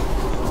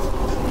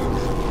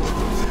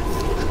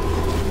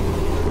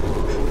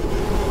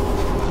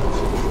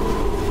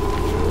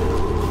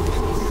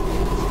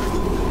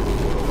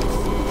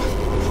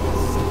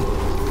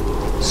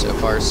 So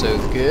far, so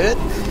good.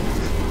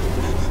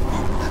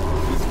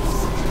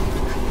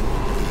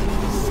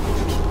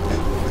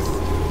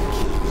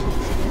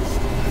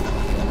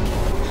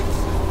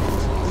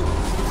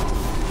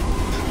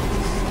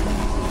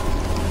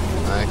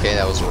 Okay,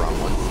 that was the wrong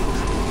one.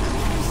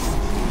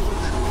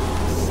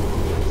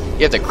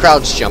 You have to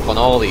crouch jump on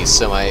all these,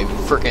 so my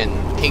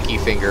frickin' pinky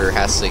finger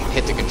has to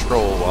hit the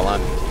control while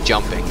I'm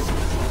jumping.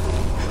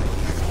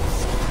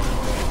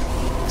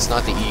 It's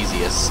not the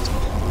easiest.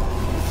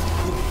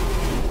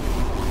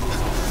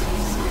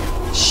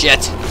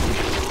 Shit!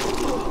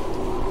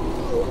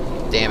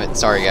 Damn it,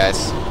 sorry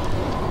guys.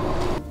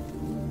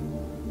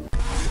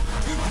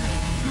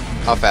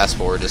 I'll fast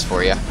forward this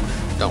for you.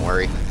 Don't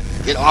worry.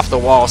 Get off the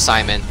wall,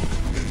 Simon!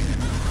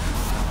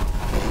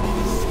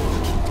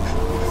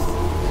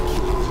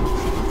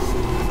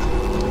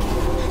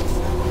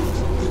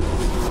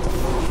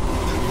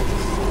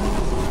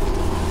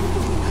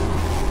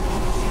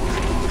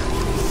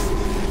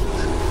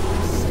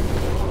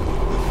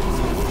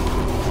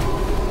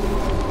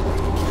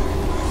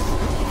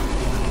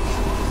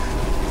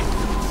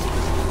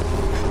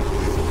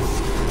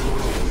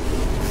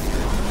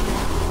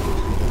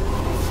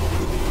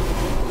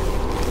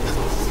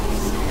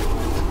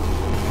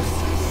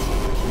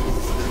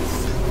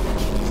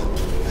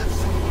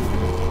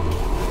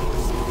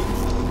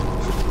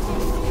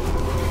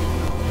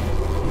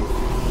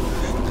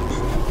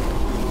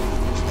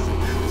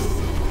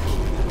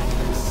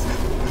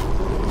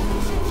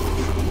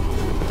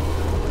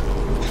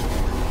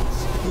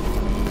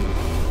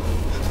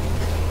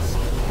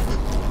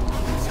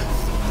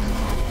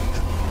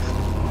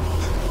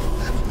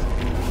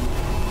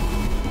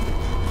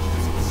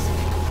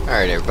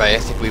 Alright everybody, I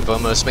think we've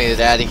almost made it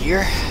out of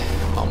here.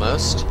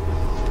 Almost.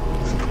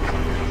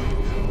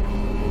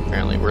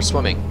 Apparently we're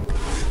swimming.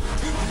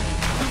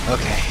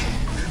 Okay,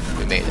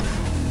 we made it.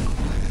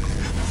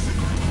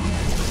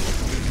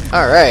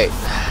 Alright,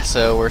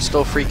 so we're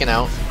still freaking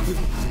out.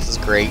 This is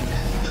great.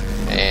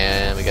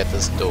 And we got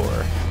this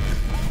door.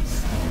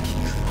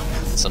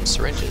 Some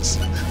syringes.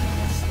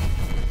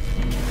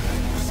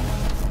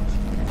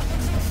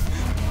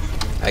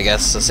 I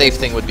guess the safe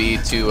thing would be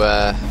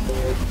to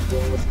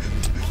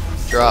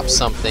drop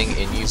something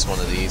and use one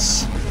of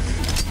these.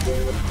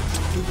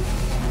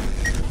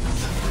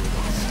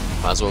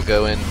 Might as well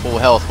go in full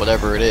health,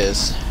 whatever it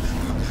is.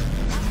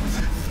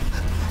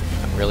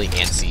 I'm really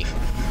antsy.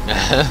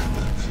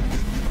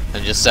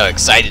 I'm just so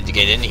excited to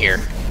get in here.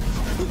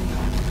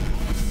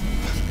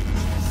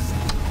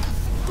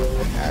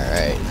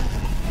 Alright.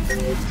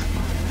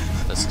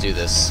 Let's do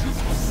this.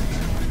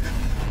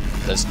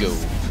 Let's go.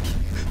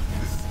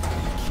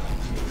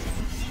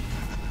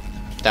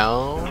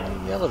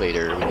 Down the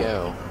elevator we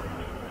go.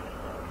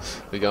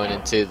 We're going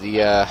into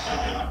the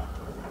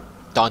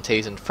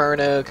Dante's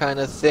Inferno kind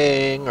of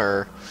thing,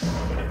 or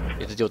you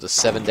have to deal with the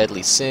 7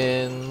 deadly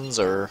sins,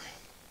 or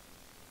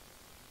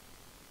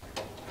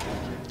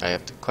I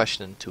have to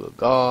question to a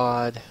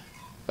god.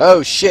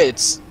 Oh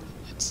shit,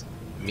 it's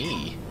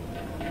me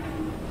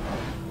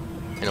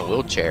in a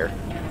wheelchair.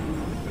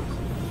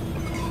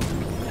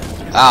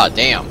 Ah,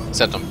 damn.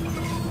 Except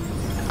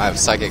I have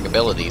psychic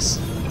abilities.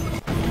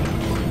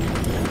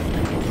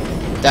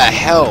 The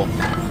hell?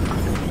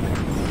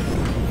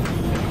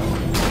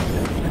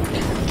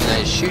 Can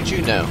I shoot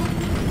you? No.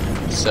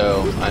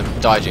 So I'm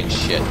dodging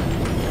shit.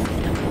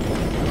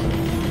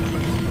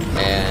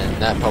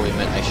 And that probably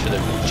meant I should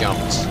have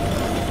jumped.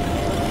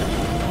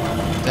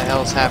 What the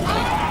hell's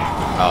happening?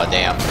 Oh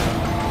damn.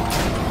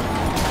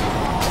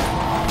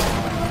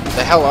 What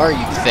the hell are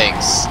you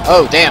things?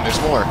 Oh damn,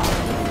 there's more.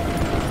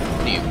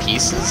 What few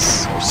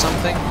pieces or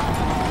something.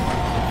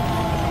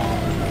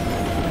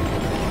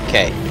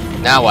 Okay,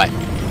 now what?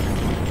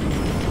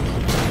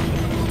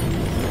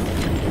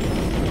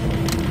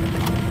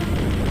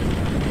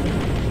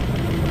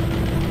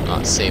 I'm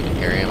not saving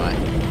here, am I?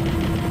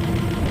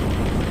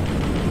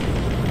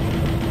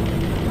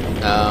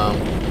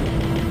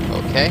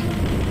 Okay.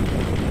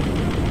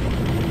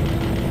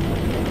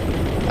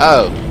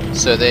 Oh,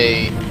 so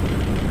they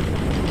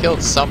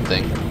killed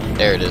something.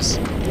 There it is.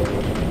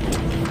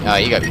 Oh,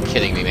 you gotta be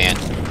kidding me, man.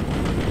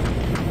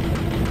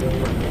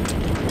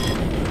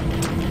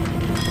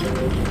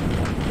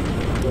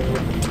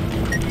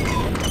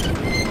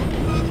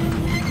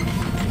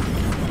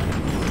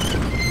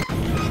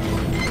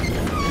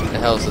 What the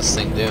hell is this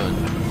thing doing?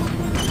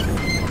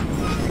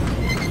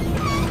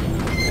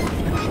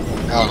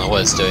 I don't know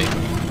what it's doing.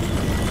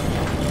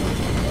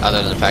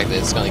 Other than the fact that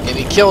it's gonna get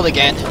me killed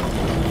again.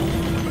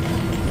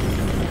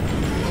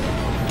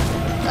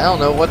 I don't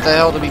know what the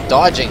hell to be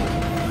dodging.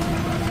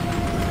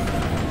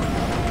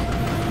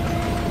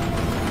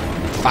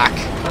 Fuck.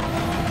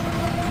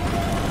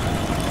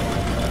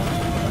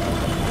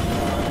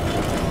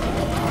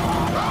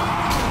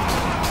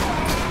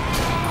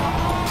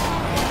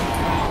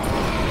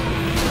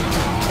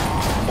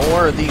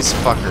 More of these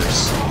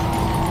fuckers.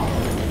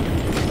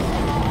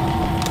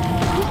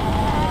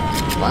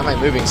 Why am I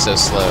moving so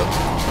slow?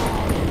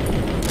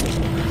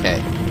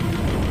 Okay.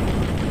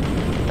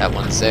 That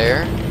one's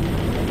there.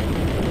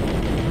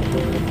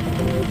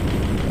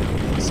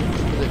 Let's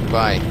put it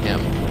by him.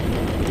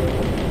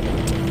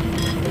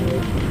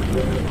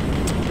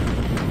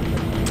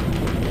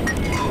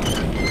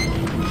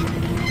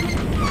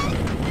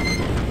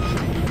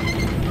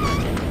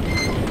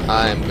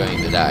 I'm going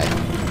to die.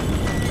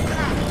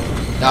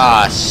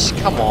 Ah,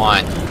 come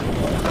on.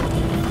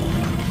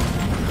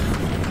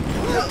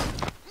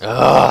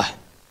 Ugh.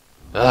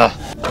 Ugh.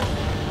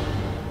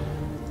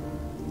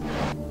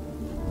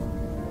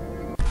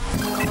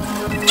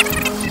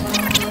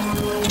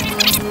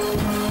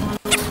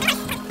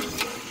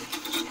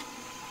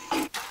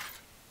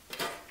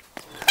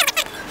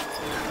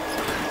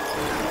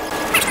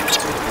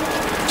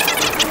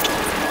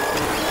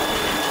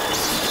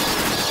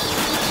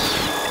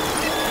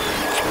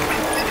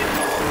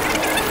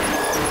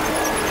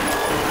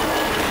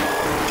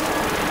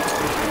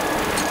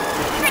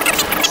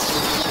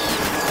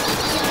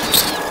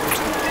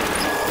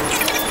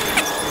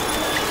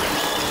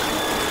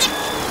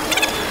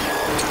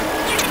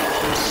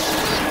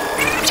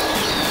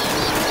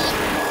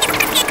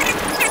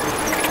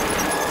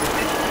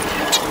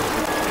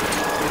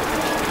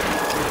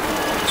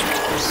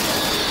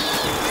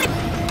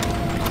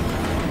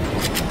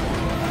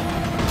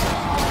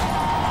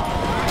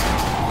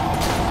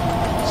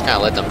 Kind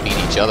of let them beat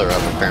each other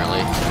up,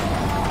 apparently.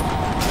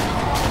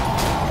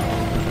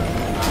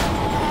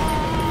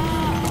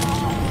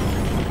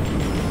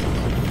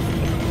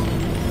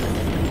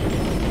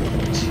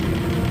 Two,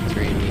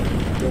 three.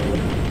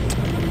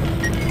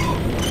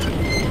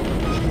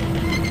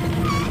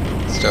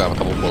 Still have a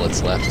couple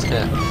bullets left.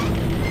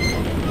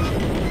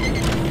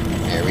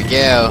 There we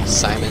go.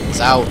 Simon's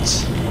out.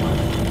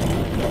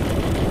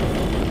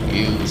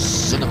 You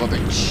son of a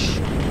bitch.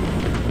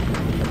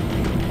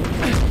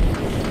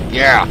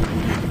 Yeah!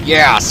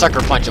 Yeah!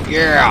 Sucker punch him!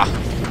 Yeah!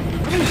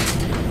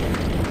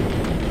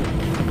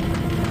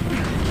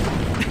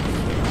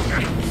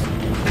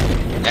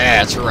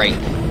 That's right.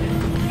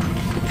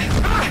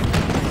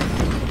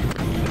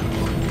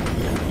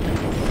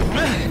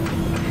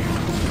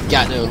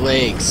 Got no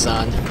legs,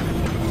 son.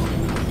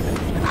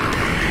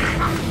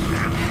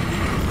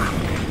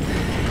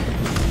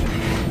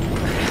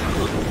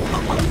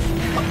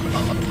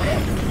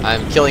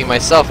 I'm killing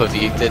myself if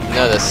you didn't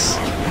notice.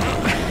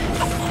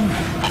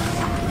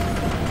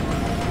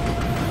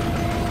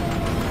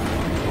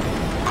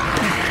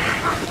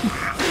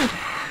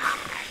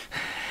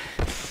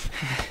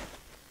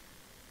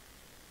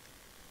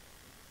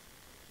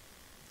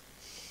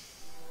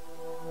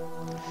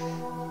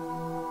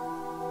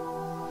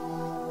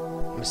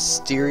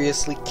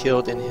 Mysteriously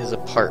killed in his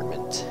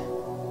apartment.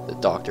 The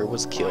doctor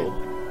was killed.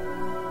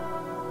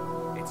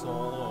 It's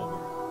all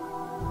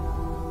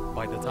over.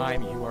 By the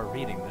time you are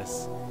reading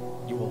this,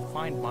 you will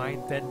find my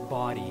dead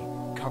body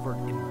covered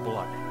in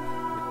blood,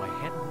 with my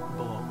head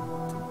blown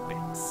to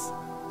bits.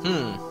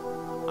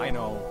 I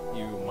know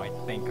you might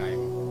think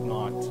I'm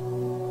not,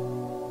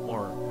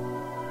 or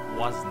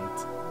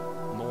wasn't,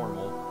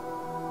 normal.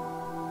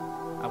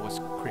 I was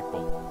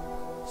crippled,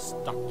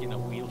 stuck in a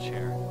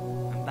wheelchair,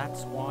 and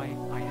that's why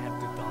I had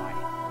to die.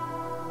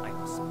 I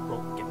was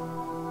broken,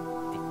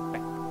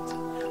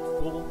 defective,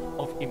 full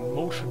of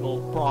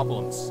emotional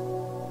problems.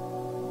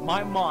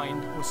 My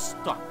mind was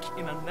stuck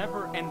in a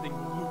never-ending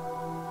loop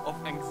of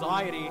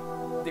anxiety,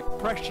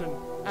 depression,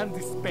 and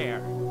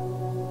despair.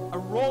 A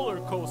roller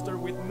coaster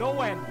with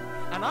no end,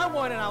 and I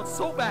wanted out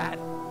so bad.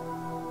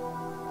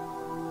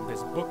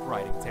 This book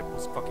writing tip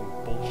was fucking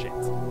bullshit.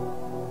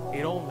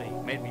 It only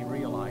made me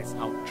realize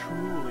how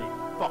truly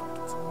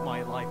fucked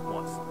my life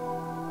was.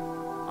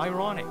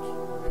 Ironic.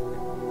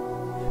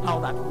 how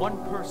that one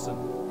person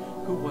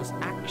who was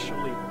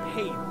actually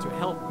paid to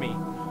help me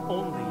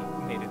only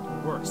made it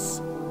worse.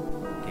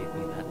 Gave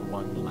me that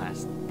one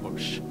last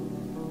push,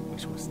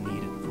 which was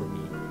needed for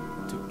me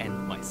to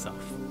end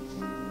myself.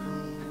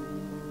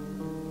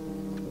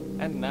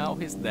 And now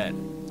he's dead.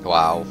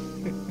 Wow.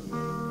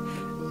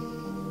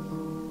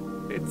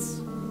 It's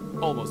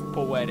almost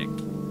poetic.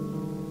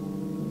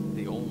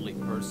 The only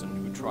person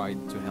who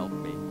tried to help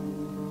me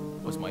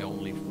was my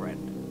only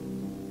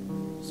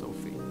friend,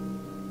 Sophie.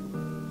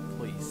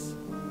 Please,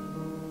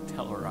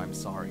 tell her I'm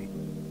sorry.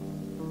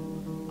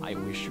 I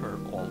wish her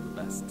all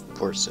the best.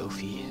 Poor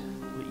Sophie.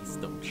 Please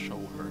don't show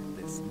her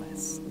this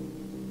mess.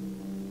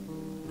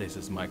 This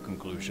is my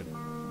conclusion.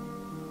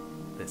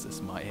 This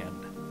is my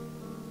end.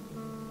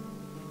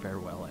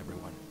 Farewell,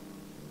 everyone.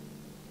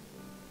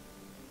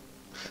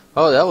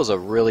 Oh, that was a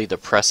really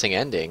depressing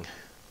ending.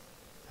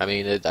 I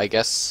mean, I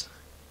guess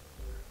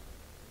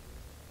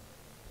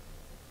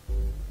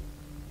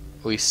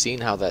we've seen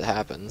how that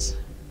happens.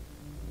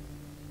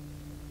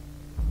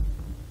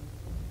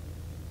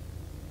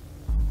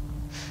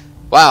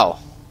 Wow.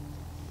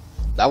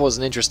 That was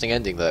an interesting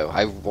ending, though.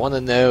 I want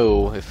to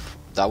know if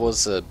that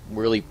was a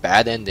really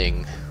bad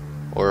ending,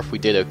 or if we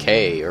did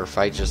okay, or if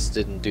I just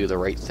didn't do the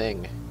right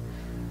thing.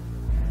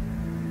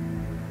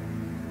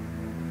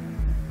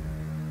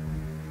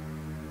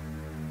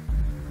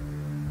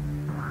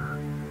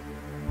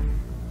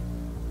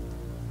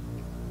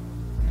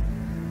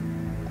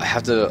 I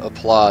have to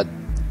applaud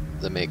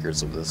the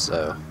makers of this,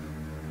 though.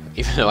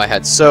 Even though I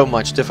had so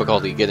much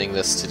difficulty getting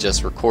this to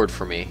just record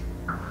for me.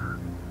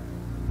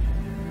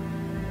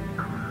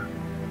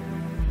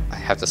 I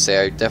have to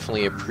say I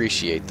definitely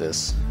appreciate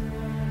this.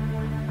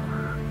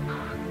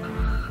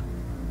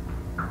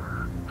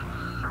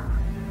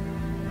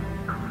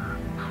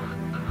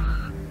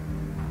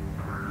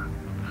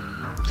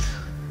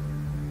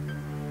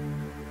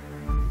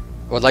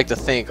 I would like to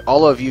thank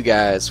all of you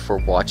guys for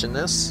watching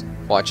this,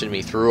 watching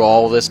me through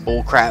all this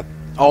bullcrap,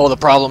 all the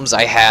problems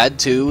I had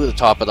to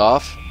top it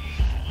off.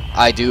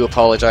 I do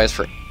apologize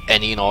for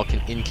any and all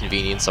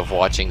inconvenience of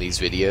watching these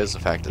videos, the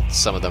fact that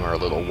some of them are a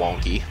little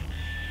wonky.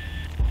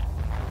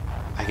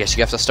 I guess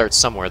you have to start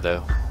somewhere,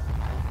 though.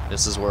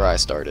 This is where I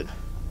started.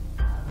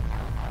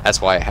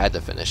 That's why I had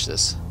to finish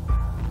this.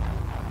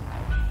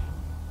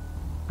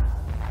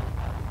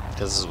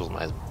 Because this was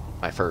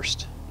my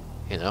first,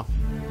 you know?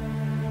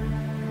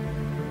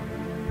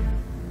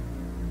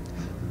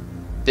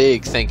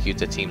 Big thank you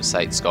to Team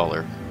Site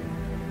Scholar.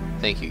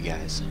 Thank you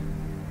guys.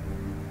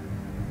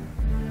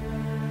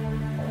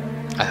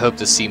 I hope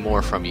to see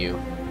more from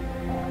you.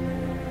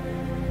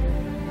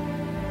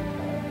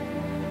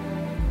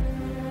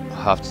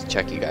 I'll have to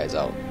check you guys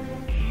out.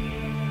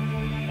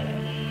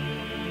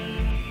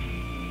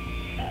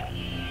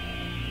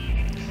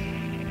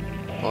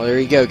 Well, there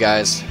you go,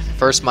 guys.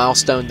 First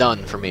milestone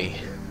done for me.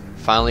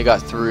 Finally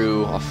got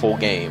through a full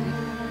game.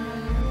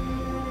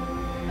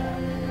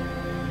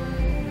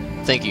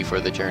 Thank you for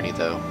the journey,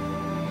 though.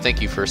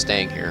 Thank you for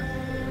staying here.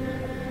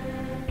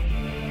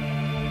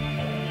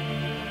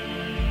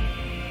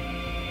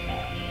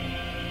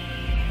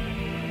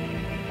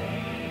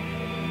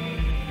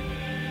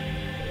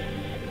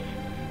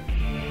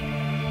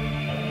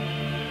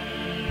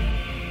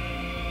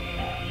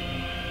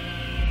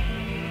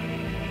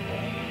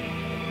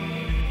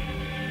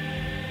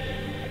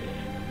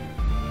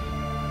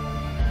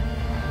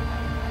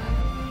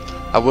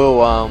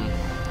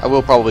 I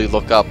will probably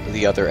look up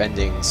the other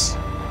endings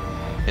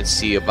and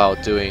see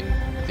about doing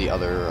the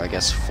other, I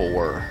guess,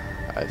 4.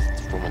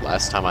 From the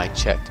last time I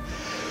checked,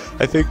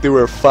 I think there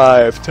were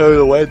 5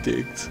 total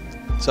endings.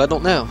 So I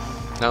don't know.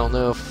 I don't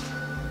know if...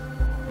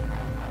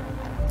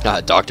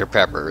 Dr.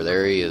 Pepper,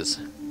 there he is.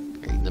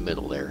 Right in the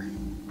middle there.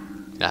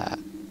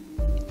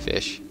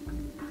 Fish.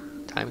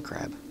 Time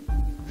crab.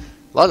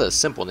 A lot of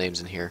simple names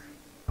in here.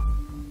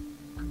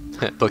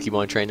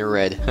 Pokemon Trainer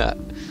Red.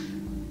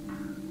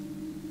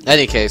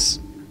 Any case,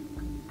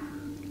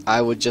 I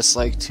would just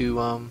like to,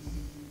 I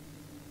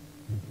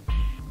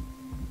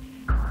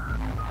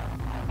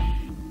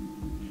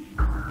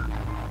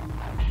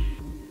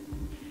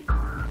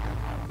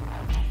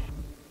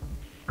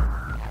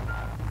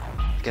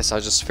guess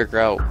I'll just figure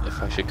out if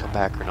I should come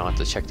back or not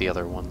to check the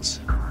other ones.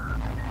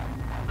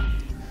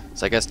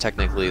 So I guess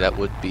technically that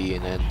would be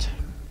an end.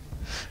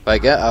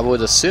 But I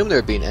would assume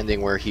there'd be an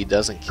ending where he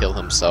doesn't kill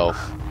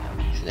himself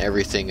and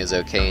everything is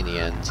okay in the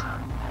end.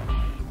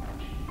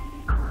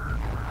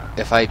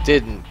 If I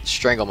didn't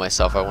strangle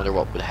myself, I wonder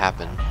what would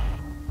happen.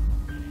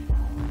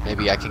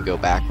 Maybe I can go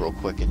back real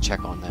quick and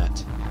check on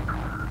that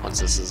once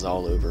this is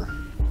all over.